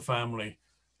number of the family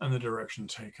and the direction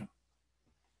taken.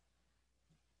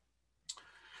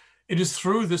 It is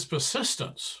through this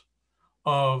persistence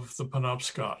of the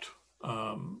Penobscot,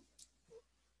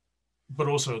 but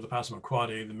also the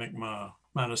Passamaquoddy, the Mi'kmaq,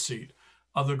 Maliseet,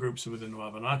 other groups within the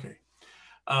Wabanaki,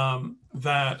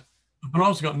 that the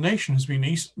Penobscot Nation has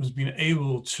been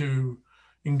able to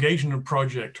engage in a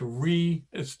project to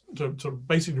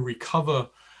basically recover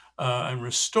and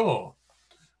restore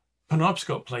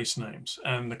Penobscot place names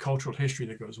and the cultural history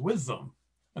that goes with them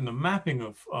and the mapping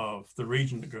of the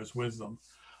region that goes with them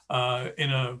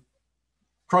in a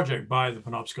project by the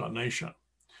Penobscot Nation.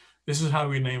 This is How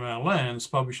We Name Our Lands,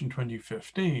 published in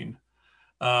 2015.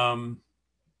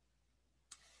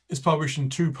 It's published in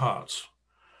two parts.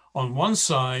 On one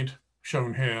side,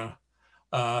 shown here,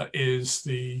 is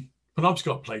the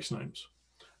Penobscot place names.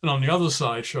 And on the other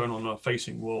side, shown on a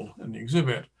facing wall in the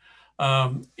exhibit,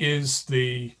 is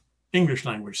the English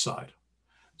language side.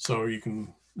 So you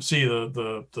can see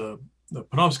the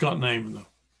Penobscot name and the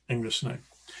English name.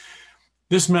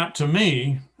 This map, to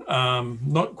me,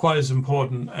 not quite as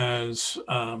important as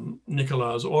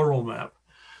Nicola's oral map,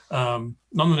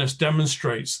 nonetheless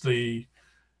demonstrates the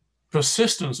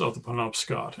persistence of the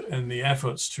Penobscot in the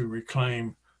efforts to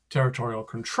reclaim territorial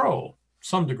control, to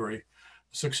some degree,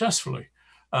 successfully,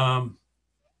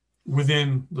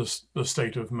 within the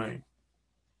state of Maine.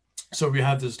 So we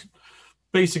have this,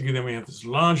 basically then we have this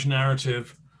large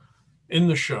narrative in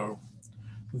the show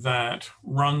that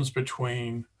runs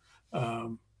between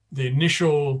the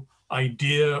initial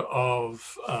idea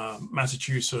of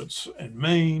Massachusetts and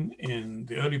Maine in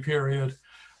the early period,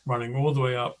 running all the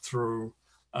way up through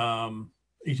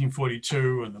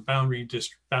 1842 and the boundary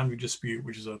dispute,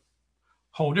 which is a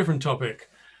whole different topic,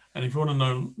 And if you want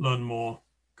to learn more,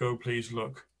 go please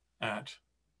look at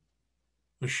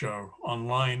the show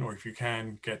online, or if you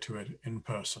can, get to it in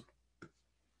person.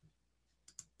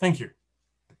 Thank you.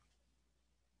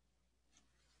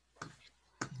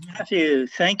 Matthew,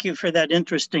 thank you for that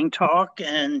interesting talk.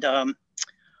 And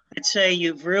I'd say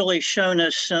you've really shown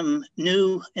us some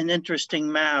new and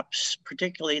interesting maps,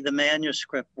 particularly the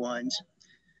manuscript ones.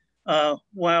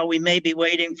 While we may be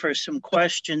waiting for some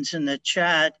questions in the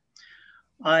chat,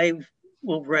 I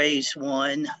will raise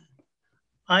one.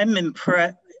 I'm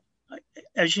impressed.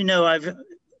 As you know,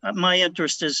 my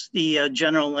interest is the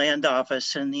General Land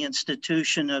Office and the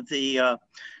institution of the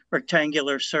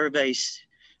rectangular surveys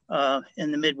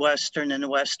in the Midwestern and the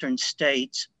Western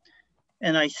states.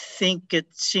 And I think it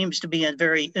seems to be a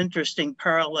very interesting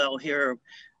parallel here,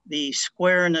 the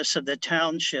squareness of the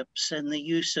townships and the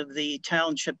use of the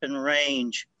township and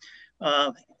range.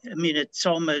 I mean, it's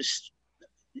almost,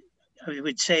 I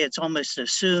would say it's almost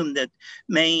assumed that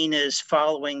Maine is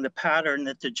following the pattern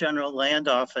that the General Land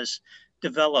Office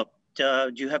developed.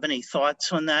 Do you have any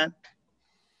thoughts on that?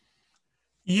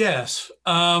 Yes.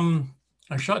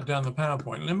 I shut down the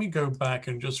PowerPoint. Let me go back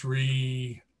and just show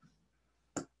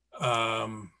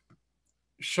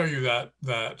you that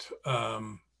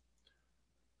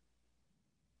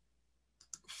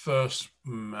first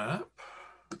map.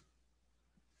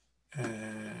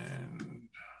 And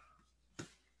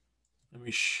let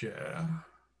me share.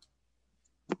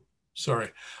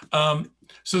 Sorry.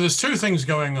 So there's two things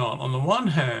going on. On the one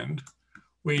hand,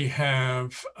 we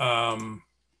have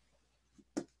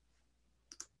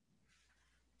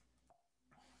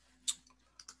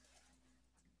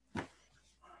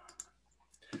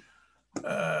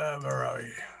where are we?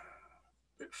 A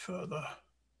bit further.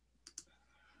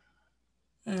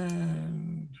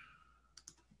 And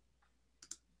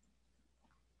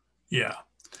yeah.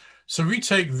 So we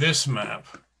take this map.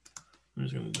 I'm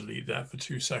just going to delete that for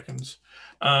 2 seconds.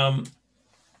 The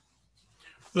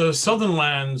southern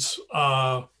lands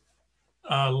are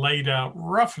laid out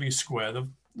roughly square. The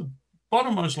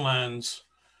bottommost lands,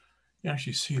 you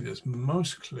actually see this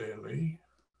most clearly.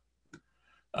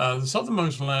 The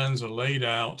southernmost lands are laid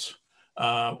out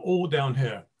all down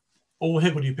here, all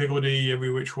higgledy-piggledy,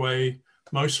 every which way,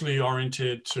 mostly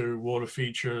oriented to water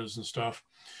features and stuff.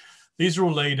 These are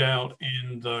all laid out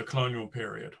in the colonial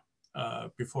period,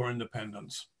 before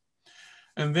independence.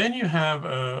 And then you have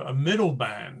a middle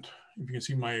band. If you can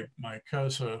see my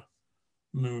cursor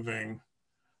moving,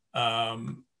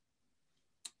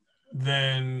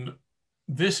 then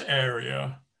this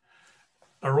area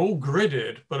are all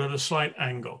gridded, but at a slight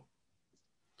angle.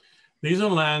 These are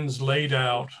lands laid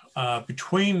out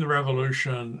between the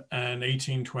Revolution and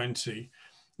 1820.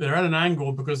 They're at an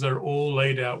angle because they're all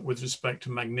laid out with respect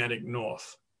to magnetic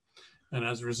north. And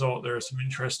as a result, there are some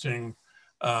interesting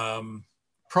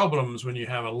problems when you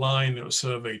have a line that was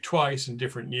surveyed twice in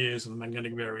different years and the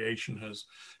magnetic variation has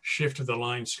shifted the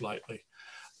line slightly.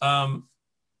 And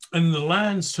the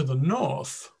lands to the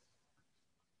north,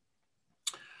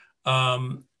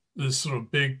 this sort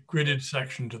of big gridded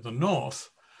section to the north,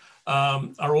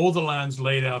 are all the lands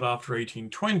laid out after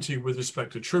 1820 with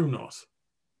respect to true north.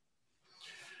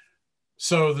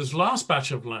 So this last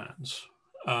batch of lands,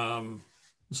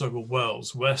 so-called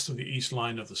wells, west of the east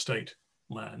line of the state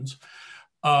lands,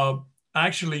 are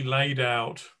actually laid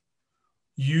out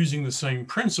using the same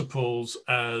principles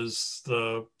as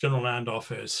the General Land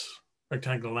Office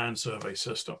rectangular land survey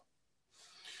system.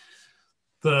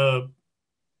 The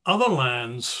other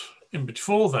lands in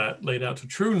before that, laid out to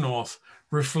true north,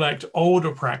 reflect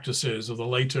older practices of the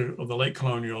late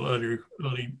colonial, early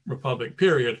republic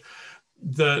period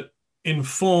that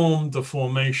informed the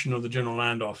formation of the General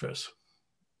Land Office.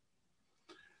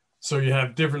 So you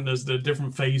have there's the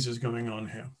different phases going on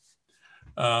here.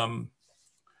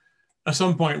 At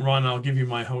some point, Ron, I'll give you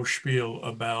my whole spiel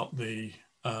about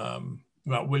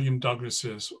about William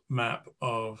Douglas's map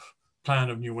of plan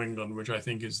of New England, which I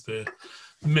think is the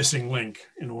missing link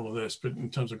in all of this, but in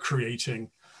terms of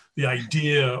creating the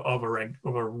idea of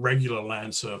a regular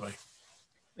land survey.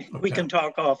 We can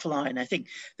talk offline. I think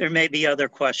there may be other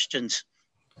questions.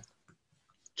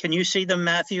 Can you see them,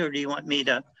 Matthew, or do you want me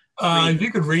to? If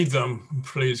you could read them,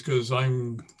 please, because I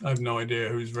have no idea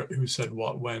who said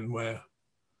what, when, where.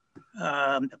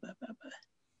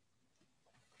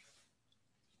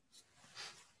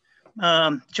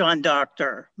 John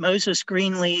Doctor, Moses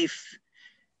Greenleaf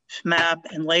map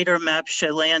and later maps show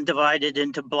land divided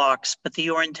into blocks, but the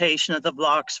orientation of the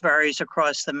blocks varies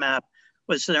across the map.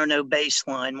 Was there no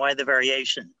baseline? Why the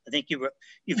variation? I think you've right.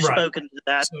 Spoken to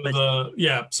that.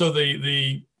 So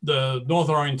the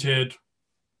north-oriented,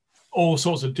 all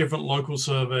sorts of different local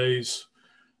surveys,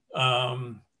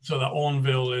 So that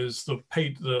Orneville is the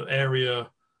area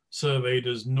surveyed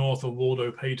as north of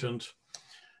Waldo Patent.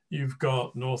 You've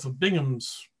got north of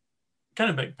Bingham's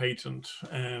Kennebec Patent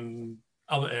and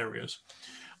other areas.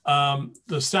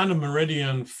 The standard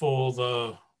meridian for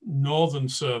the northern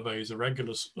surveys, the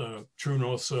regular True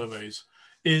North surveys,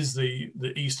 is the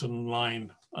eastern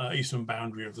line, eastern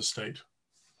boundary of the state.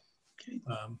 Okay.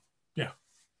 Yeah.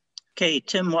 Okay,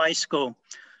 Tim Weiskell.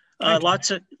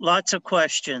 Lots of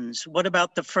questions. What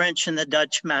about the French and the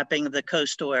Dutch mapping of the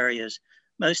coastal areas?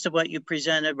 Most of what you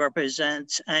presented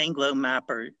represents Anglo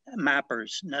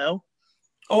mappers, no?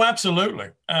 Oh, absolutely,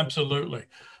 absolutely.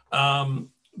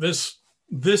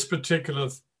 This particular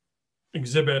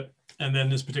exhibit, and then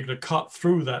this particular cut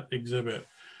through that exhibit,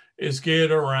 is geared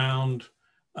around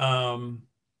Anglo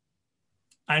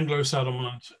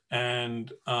settlement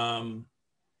and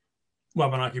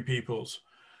Wabanaki peoples.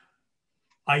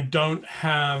 I don't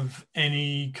have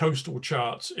any coastal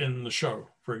charts in the show,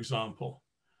 for example.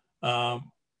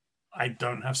 I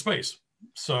don't have space.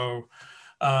 So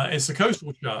it's the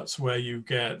coastal charts where you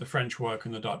get the French work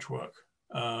and the Dutch work.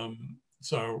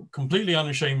 So completely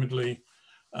unashamedly,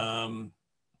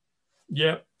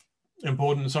 yeah,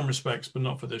 important in some respects, but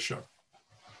not for this show.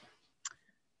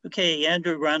 Okay,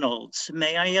 Andrew Reynolds,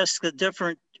 may I ask the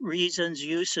different reasons,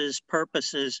 uses,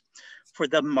 purposes for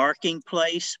the marking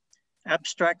place?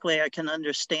 Abstractly, I can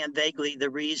understand vaguely the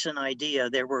reason idea.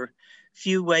 There were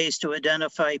few ways to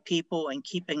identify people and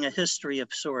keeping a history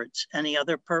of sorts. Any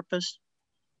other purpose?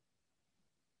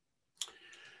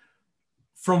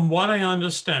 From what I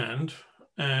understand,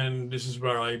 and this is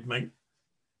where I make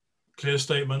clear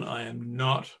statement, I am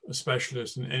not a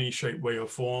specialist in any shape, way, or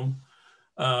form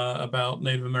about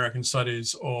Native American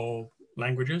studies or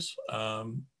languages. I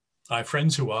have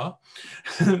friends who are,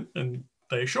 and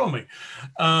they assure me.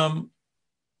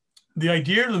 The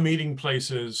idea of the meeting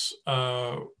places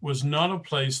was not a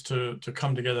place to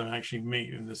come together and actually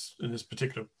meet in this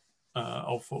particular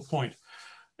point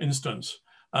instance,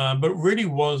 but really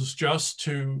was just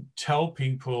to tell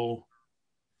people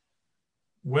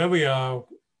where we are,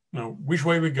 which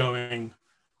way we're going,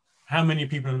 how many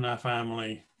people in our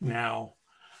family now.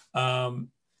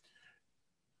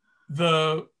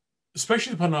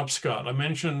 Especially the Penobscot, I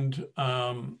mentioned,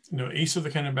 east of the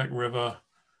Kennebec River,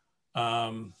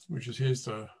 which is here's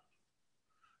the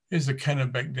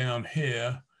Kennebec down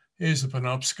here. Here's the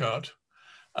Penobscot.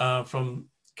 From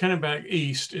Kennebec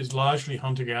east is largely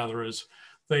hunter-gatherers.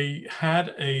 They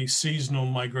had a seasonal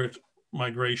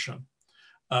migration.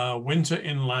 Winter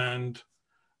inland,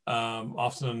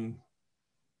 often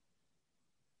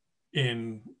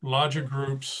in larger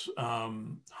groups,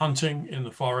 hunting in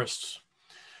the forests.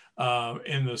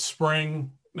 In the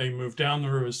spring, they move down the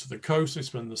rivers to the coast. They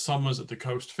spend the summers at the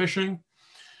coast fishing,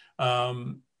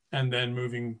 and then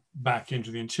moving back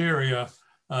into the interior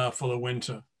for the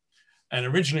winter. And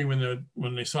originally,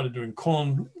 when they started doing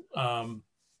corn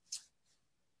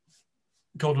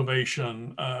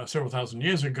cultivation several thousand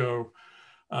years ago,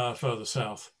 further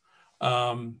south,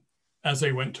 as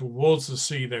they went towards the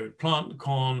sea, they would plant the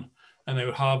corn and they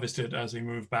would harvest it as they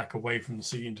moved back away from the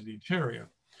sea into the interior.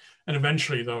 And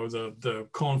eventually, though, the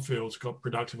cornfields got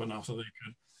productive enough that they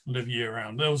could live year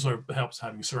round. That also helps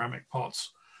having ceramic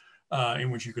pots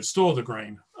in which you could store the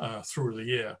grain through the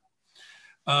year.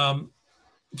 So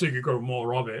you could grow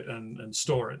more of it and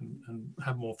store it and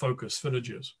have more focused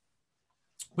villages.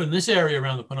 But in this area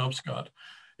around the Penobscot,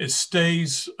 it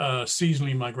stays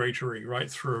seasonally migratory right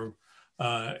through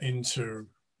into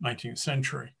 19th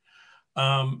century.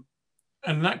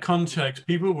 And in that context,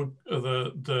 people would,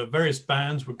 the various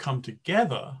bands would come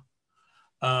together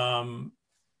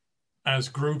as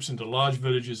groups into large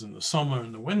villages in the summer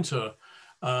and the winter,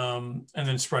 and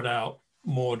then spread out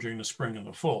more during the spring and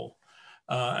the fall.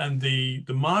 And the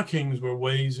markings were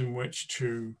ways in which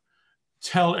to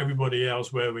tell everybody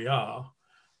else where we are,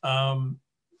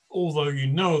 although you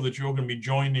know that you're going to be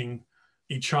joining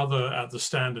each other at the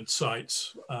standard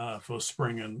sites for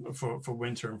spring and for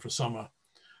winter and for summer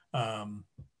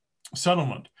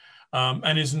settlement.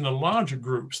 And is in the larger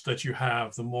groups that you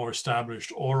have the more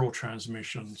established oral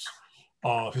transmissions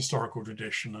of historical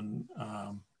tradition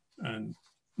and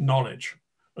knowledge,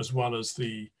 as well as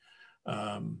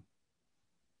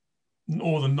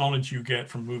all the knowledge you get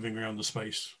from moving around the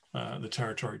space, the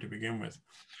territory to begin with.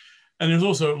 And there's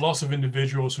also lots of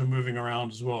individuals who are moving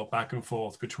around as well, back and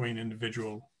forth between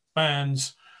individual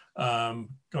bands,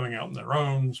 going out on their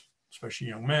own, especially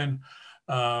young men,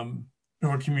 who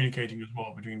are communicating as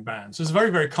well between bands. It's a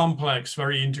very, very complex,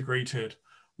 very integrated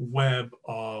web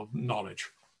of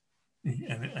knowledge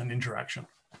and interaction.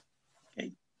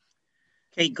 Okay.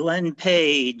 Okay, Glenn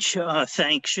Page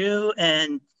thanks you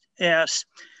and asks,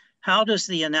 how does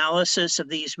the analysis of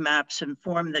these maps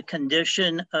inform the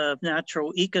condition of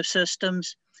natural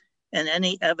ecosystems and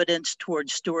any evidence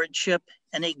towards stewardship,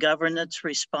 any governance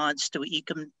response to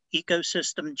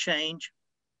ecosystem change?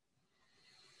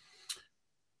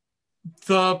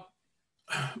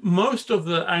 Most of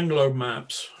the Anglo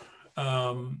maps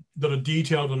that are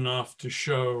detailed enough to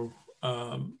show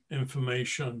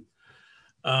information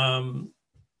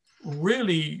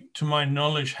really, to my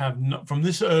knowledge, have not, from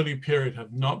this early period,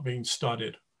 have not been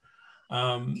studied.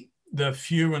 They're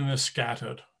few and they're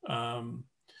scattered.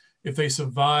 If they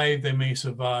survive, they may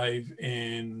survive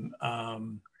in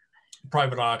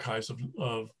private archives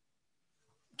of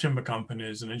timber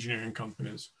companies and engineering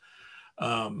companies.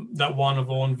 That one of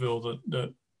Orneville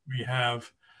that we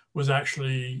have was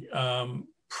actually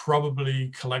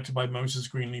probably collected by Moses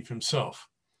Greenleaf himself.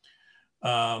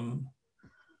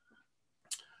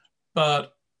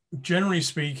 But generally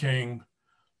speaking,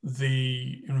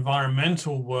 the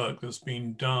environmental work that's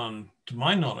been done, to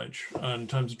my knowledge, in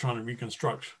terms of trying to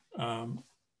reconstruct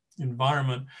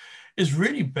environment, is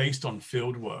really based on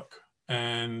field work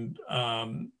and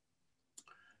oral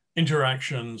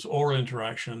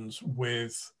interactions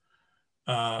with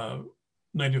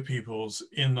Native peoples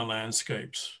in the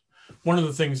landscapes. One of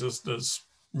the things that's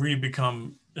really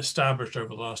become established over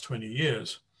the last 20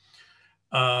 years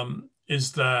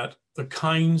is that the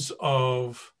kinds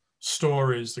of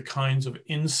stories, the kinds of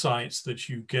insights that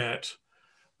you get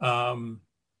that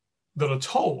are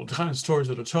told, the kind of stories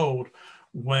that are told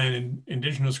when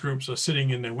indigenous groups are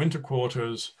sitting in their winter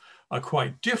quarters are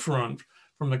quite different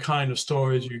from the kind of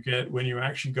stories you get when you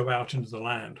actually go out into the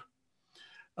land.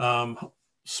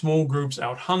 Small groups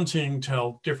out hunting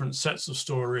tell different sets of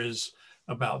stories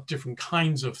about different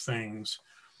kinds of things.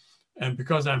 And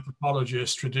because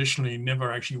anthropologists traditionally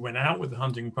never actually went out with the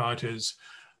hunting parties,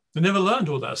 they never learned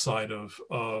all that side of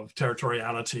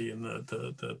territoriality and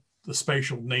the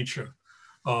spatial nature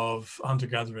of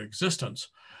hunter-gatherer existence.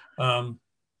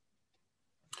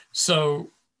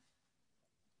 So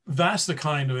that's the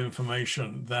kind of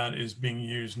information that is being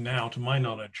used now, to my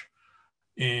knowledge,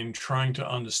 in trying to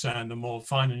understand the more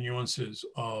finer nuances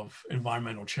of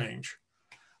environmental change.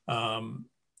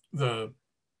 The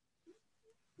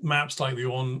maps like the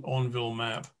Orneville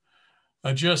map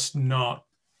are just not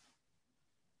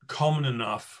common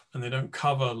enough, and they don't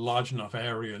cover large enough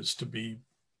areas to be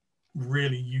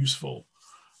really useful,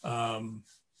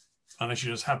 unless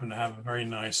you just happen to have a very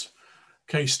nice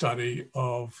case study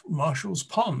of Marshall's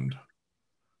Pond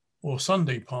or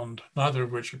Sunday Pond, neither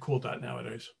of which are called that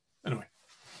nowadays. Anyway.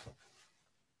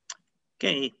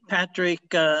 Okay, Patrick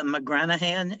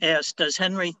McGranahan asked, does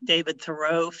Henry David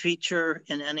Thoreau feature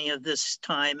in any of this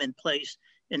time and place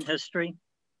in history?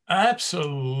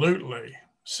 Absolutely.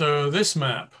 So this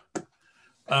map,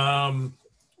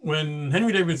 when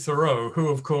Henry David Thoreau, who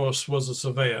of course was a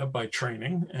surveyor by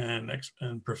training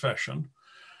and profession,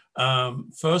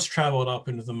 first traveled up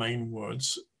into the Maine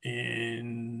woods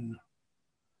in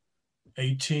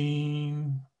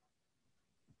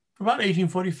about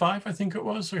 1845, I think it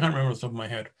was. I can't remember off the top of my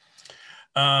head.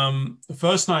 The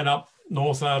first night up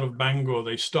north out of Bangor,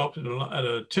 they stopped at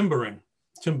a timber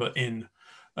inn,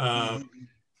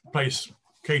 place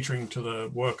catering to the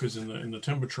workers in the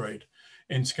timber trade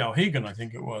in Skowhegan, I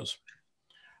think it was.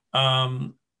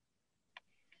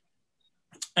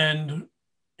 And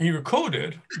he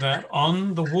recorded that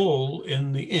on the wall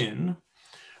in the inn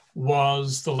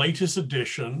was the latest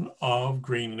edition of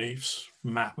Greenleaf's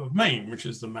map of Maine, which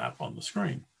is the map on the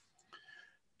screen.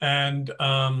 And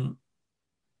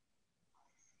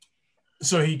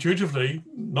so he dutifully,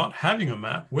 not having a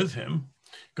map with him,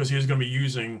 because he was going to be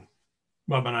using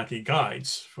Wabanaki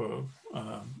guides for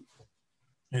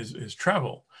his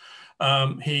travel,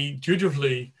 he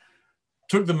dutifully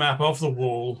took the map off the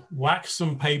wall, waxed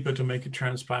some paper to make it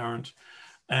transparent,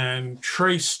 and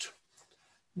traced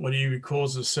what he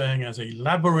recalls as saying as a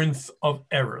labyrinth of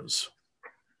errors.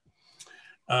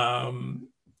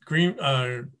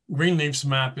 Greenleaf's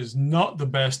map is not the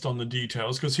best on the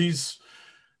details because he's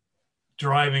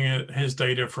deriving his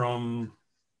data from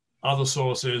other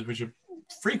sources which have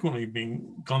frequently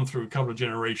been gone through a couple of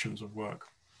generations of work.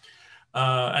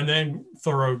 And then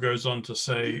Thoreau goes on to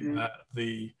say that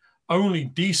the only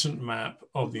decent map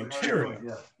of the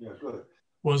interior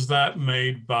was that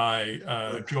made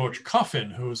by George Coffin,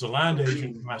 who was a land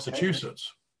agent in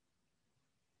Massachusetts.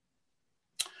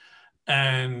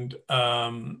 And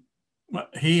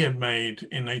he had made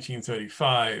in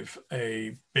 1835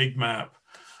 a big map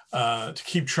to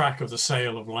keep track of the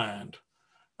sale of land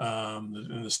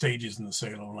and the stages in the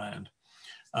sale of land.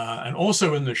 And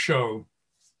also in the show,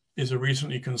 is a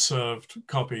recently conserved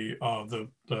copy of the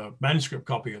manuscript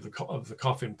copy of the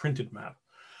coffin printed map.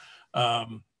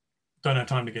 Don't have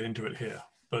time to get into it here,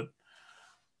 but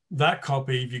that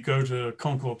copy, if you go to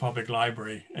Concord Public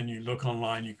Library and you look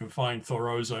online, you can find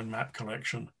Thoreau's own map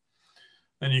collection.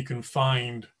 And you can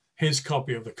find his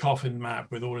copy of the coffin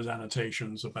map with all his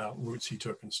annotations about routes he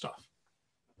took and stuff.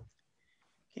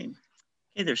 Okay.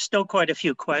 Okay, there's still quite a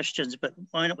few questions, but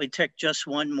why don't we take just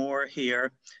one more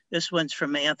here? This one's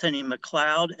from Anthony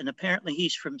McLeod, and apparently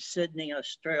he's from Sydney,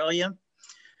 Australia.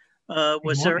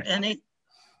 Was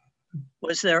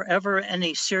there ever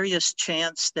any serious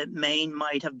chance that Maine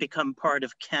might have become part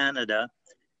of Canada?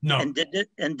 No. And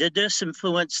did this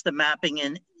influence the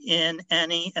mapping in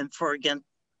any and for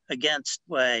against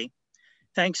way?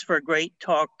 Thanks for a great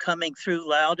talk coming through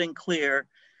loud and clear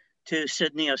to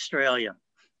Sydney, Australia.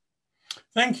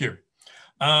 Thank you.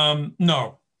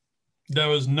 No, there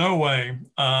was no way.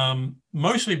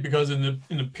 Mostly because in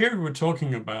the period we're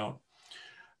talking about,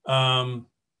 again,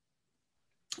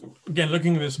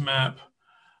 looking at this map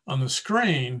on the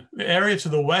screen, the area to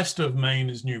the west of Maine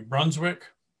is New Brunswick,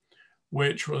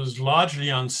 which was largely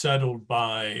unsettled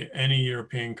by any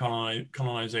European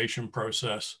colonization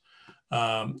process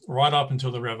right up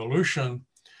until the Revolution.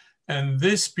 And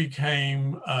this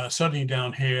became, certainly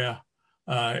down here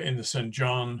in the St.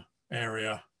 John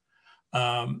area,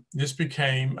 this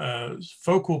became a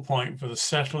focal point for the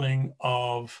settling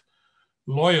of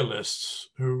loyalists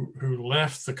who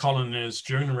left the colonies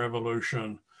during the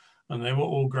Revolution, and they were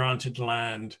all granted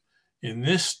land in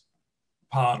this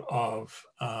part of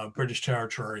British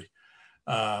territory,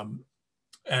 and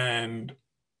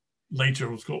later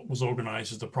was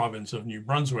organized as the province of New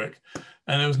Brunswick.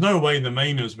 And there was no way the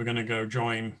Mainers were going to go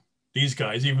join these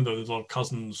guys, even though there's a lot of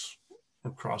cousins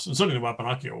across, and certainly the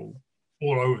Wabanaki are all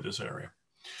over this area.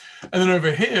 And then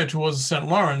over here towards the St.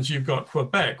 Lawrence, you've got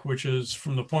Quebec, which is,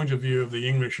 from the point of view of the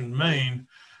English in Maine,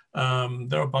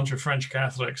 they're a bunch of French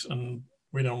Catholics, and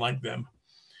we don't like them.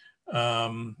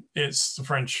 It's the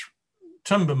French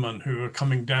timbermen who are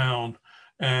coming down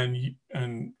and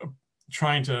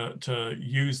trying to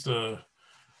use the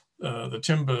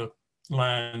timber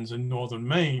lands in northern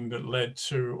Maine that led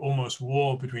to almost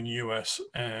war between the US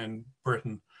and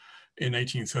Britain in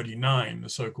 1839, the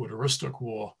so-called Aroostook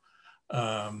War.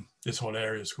 This whole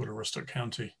area is called Aroostook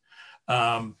County.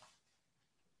 And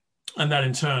that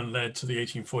in turn led to the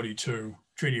 1842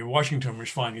 Treaty of Washington,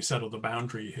 which finally settled the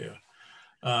boundary here.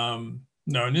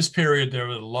 Now, in this period, there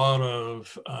was a lot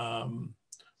of,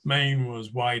 Maine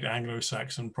was white,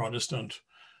 Anglo-Saxon, Protestant.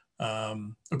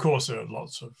 Of course, there are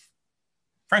lots of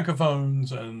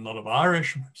Francophones and a lot of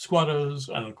Irish squatters,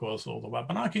 and of course, all the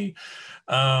Wabanaki.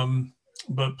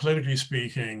 But politically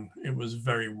speaking, it was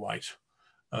very white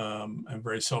and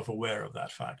very self-aware of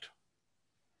that fact.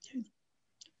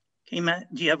 Okay,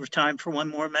 Matt, do you have time for one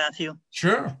more, Matthew?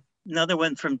 Sure. Another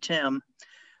one from Tim.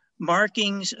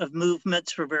 Markings of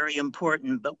movements were very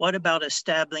important, but what about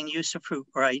establishing usufruct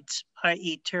rights,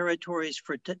 i.e. territories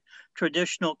for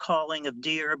traditional calling of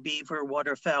deer, beaver,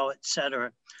 waterfowl,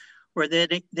 etc.? Were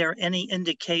there any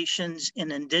indications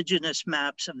in indigenous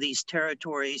maps of these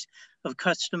territories of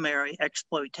customary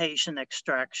exploitation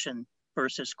extraction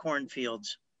versus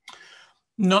cornfields?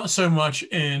 Not so much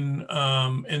in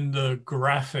the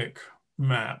graphic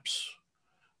maps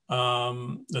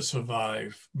that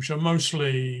survive, which are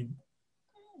mostly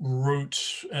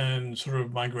route and sort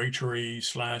of migratory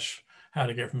 / how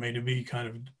to get from A to B kind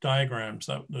of diagrams,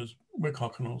 those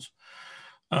wick-hockenals.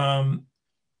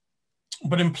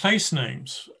 But in place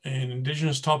names, in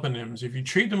indigenous toponyms, if you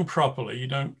treat them properly, you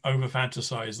don't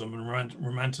over-fantasize them and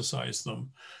romanticize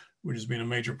them, which has been a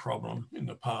major problem in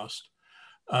the past.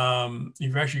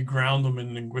 You've actually ground them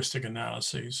in linguistic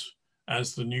analyses,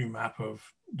 as the new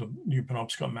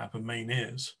Penobscot map of Maine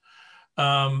is.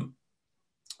 Then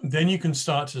you can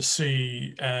start to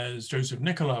see, as Joseph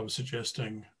Nicola was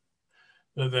suggesting,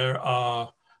 that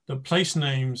the place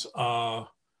names are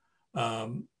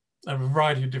a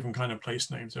variety of different kind of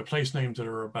place names. There are place names that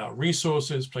are about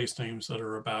resources, place names that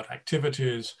are about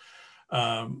activities,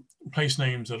 place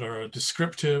names that are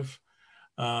descriptive.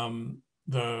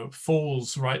 The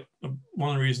falls, right? One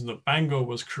of the reasons that Bangor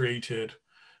was created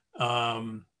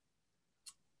was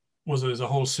that there's a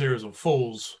whole series of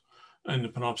falls in the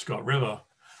Penobscot River,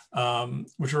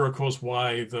 which are of course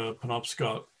why the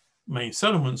Penobscot Maine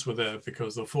settlements were there,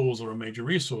 because the falls are a major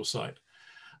resource site.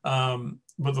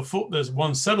 But there's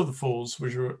one set of the falls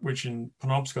which in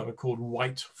Penobscot are called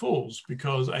White Falls,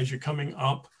 because as you're coming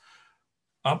up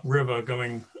river,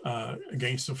 going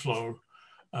against the flow,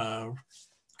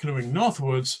 canoeing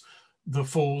northwards, the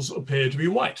falls appear to be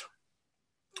white.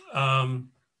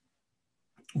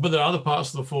 but there are other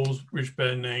parts of the falls which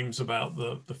bear names about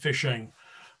the fishing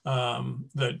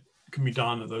that can be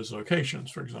done at those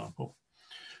locations, for example.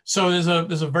 So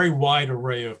there's a very wide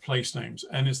array of place names,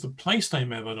 and it's the place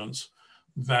name evidence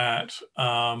that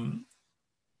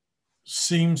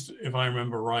seems, if I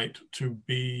remember right, to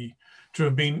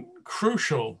have been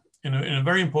crucial in a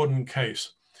very important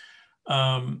case.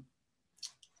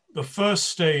 The first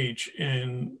stage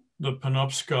in the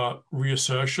Penobscot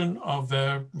reassertion of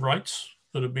their rights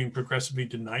that have been progressively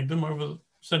denied them over the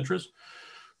centuries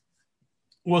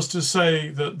was to say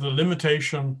that the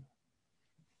limitation,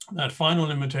 that final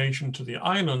limitation to the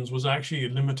islands, was actually a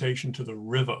limitation to the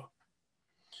river.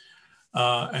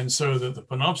 And so that the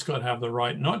Penobscot have the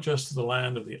right not just to the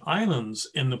land of the islands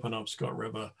in the Penobscot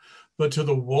River, but to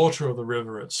the water of the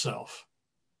river itself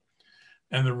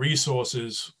and the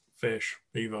resources, fish,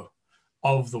 beaver,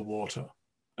 of the water,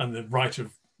 and the right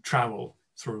of travel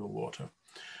through the water.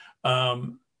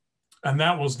 And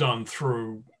that was done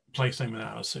through place name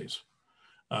analyses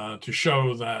to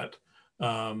show that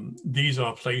these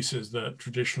are places that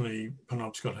traditionally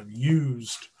Penobscot have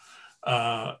used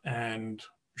and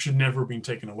should never have been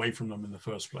taken away from them in the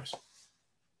first place.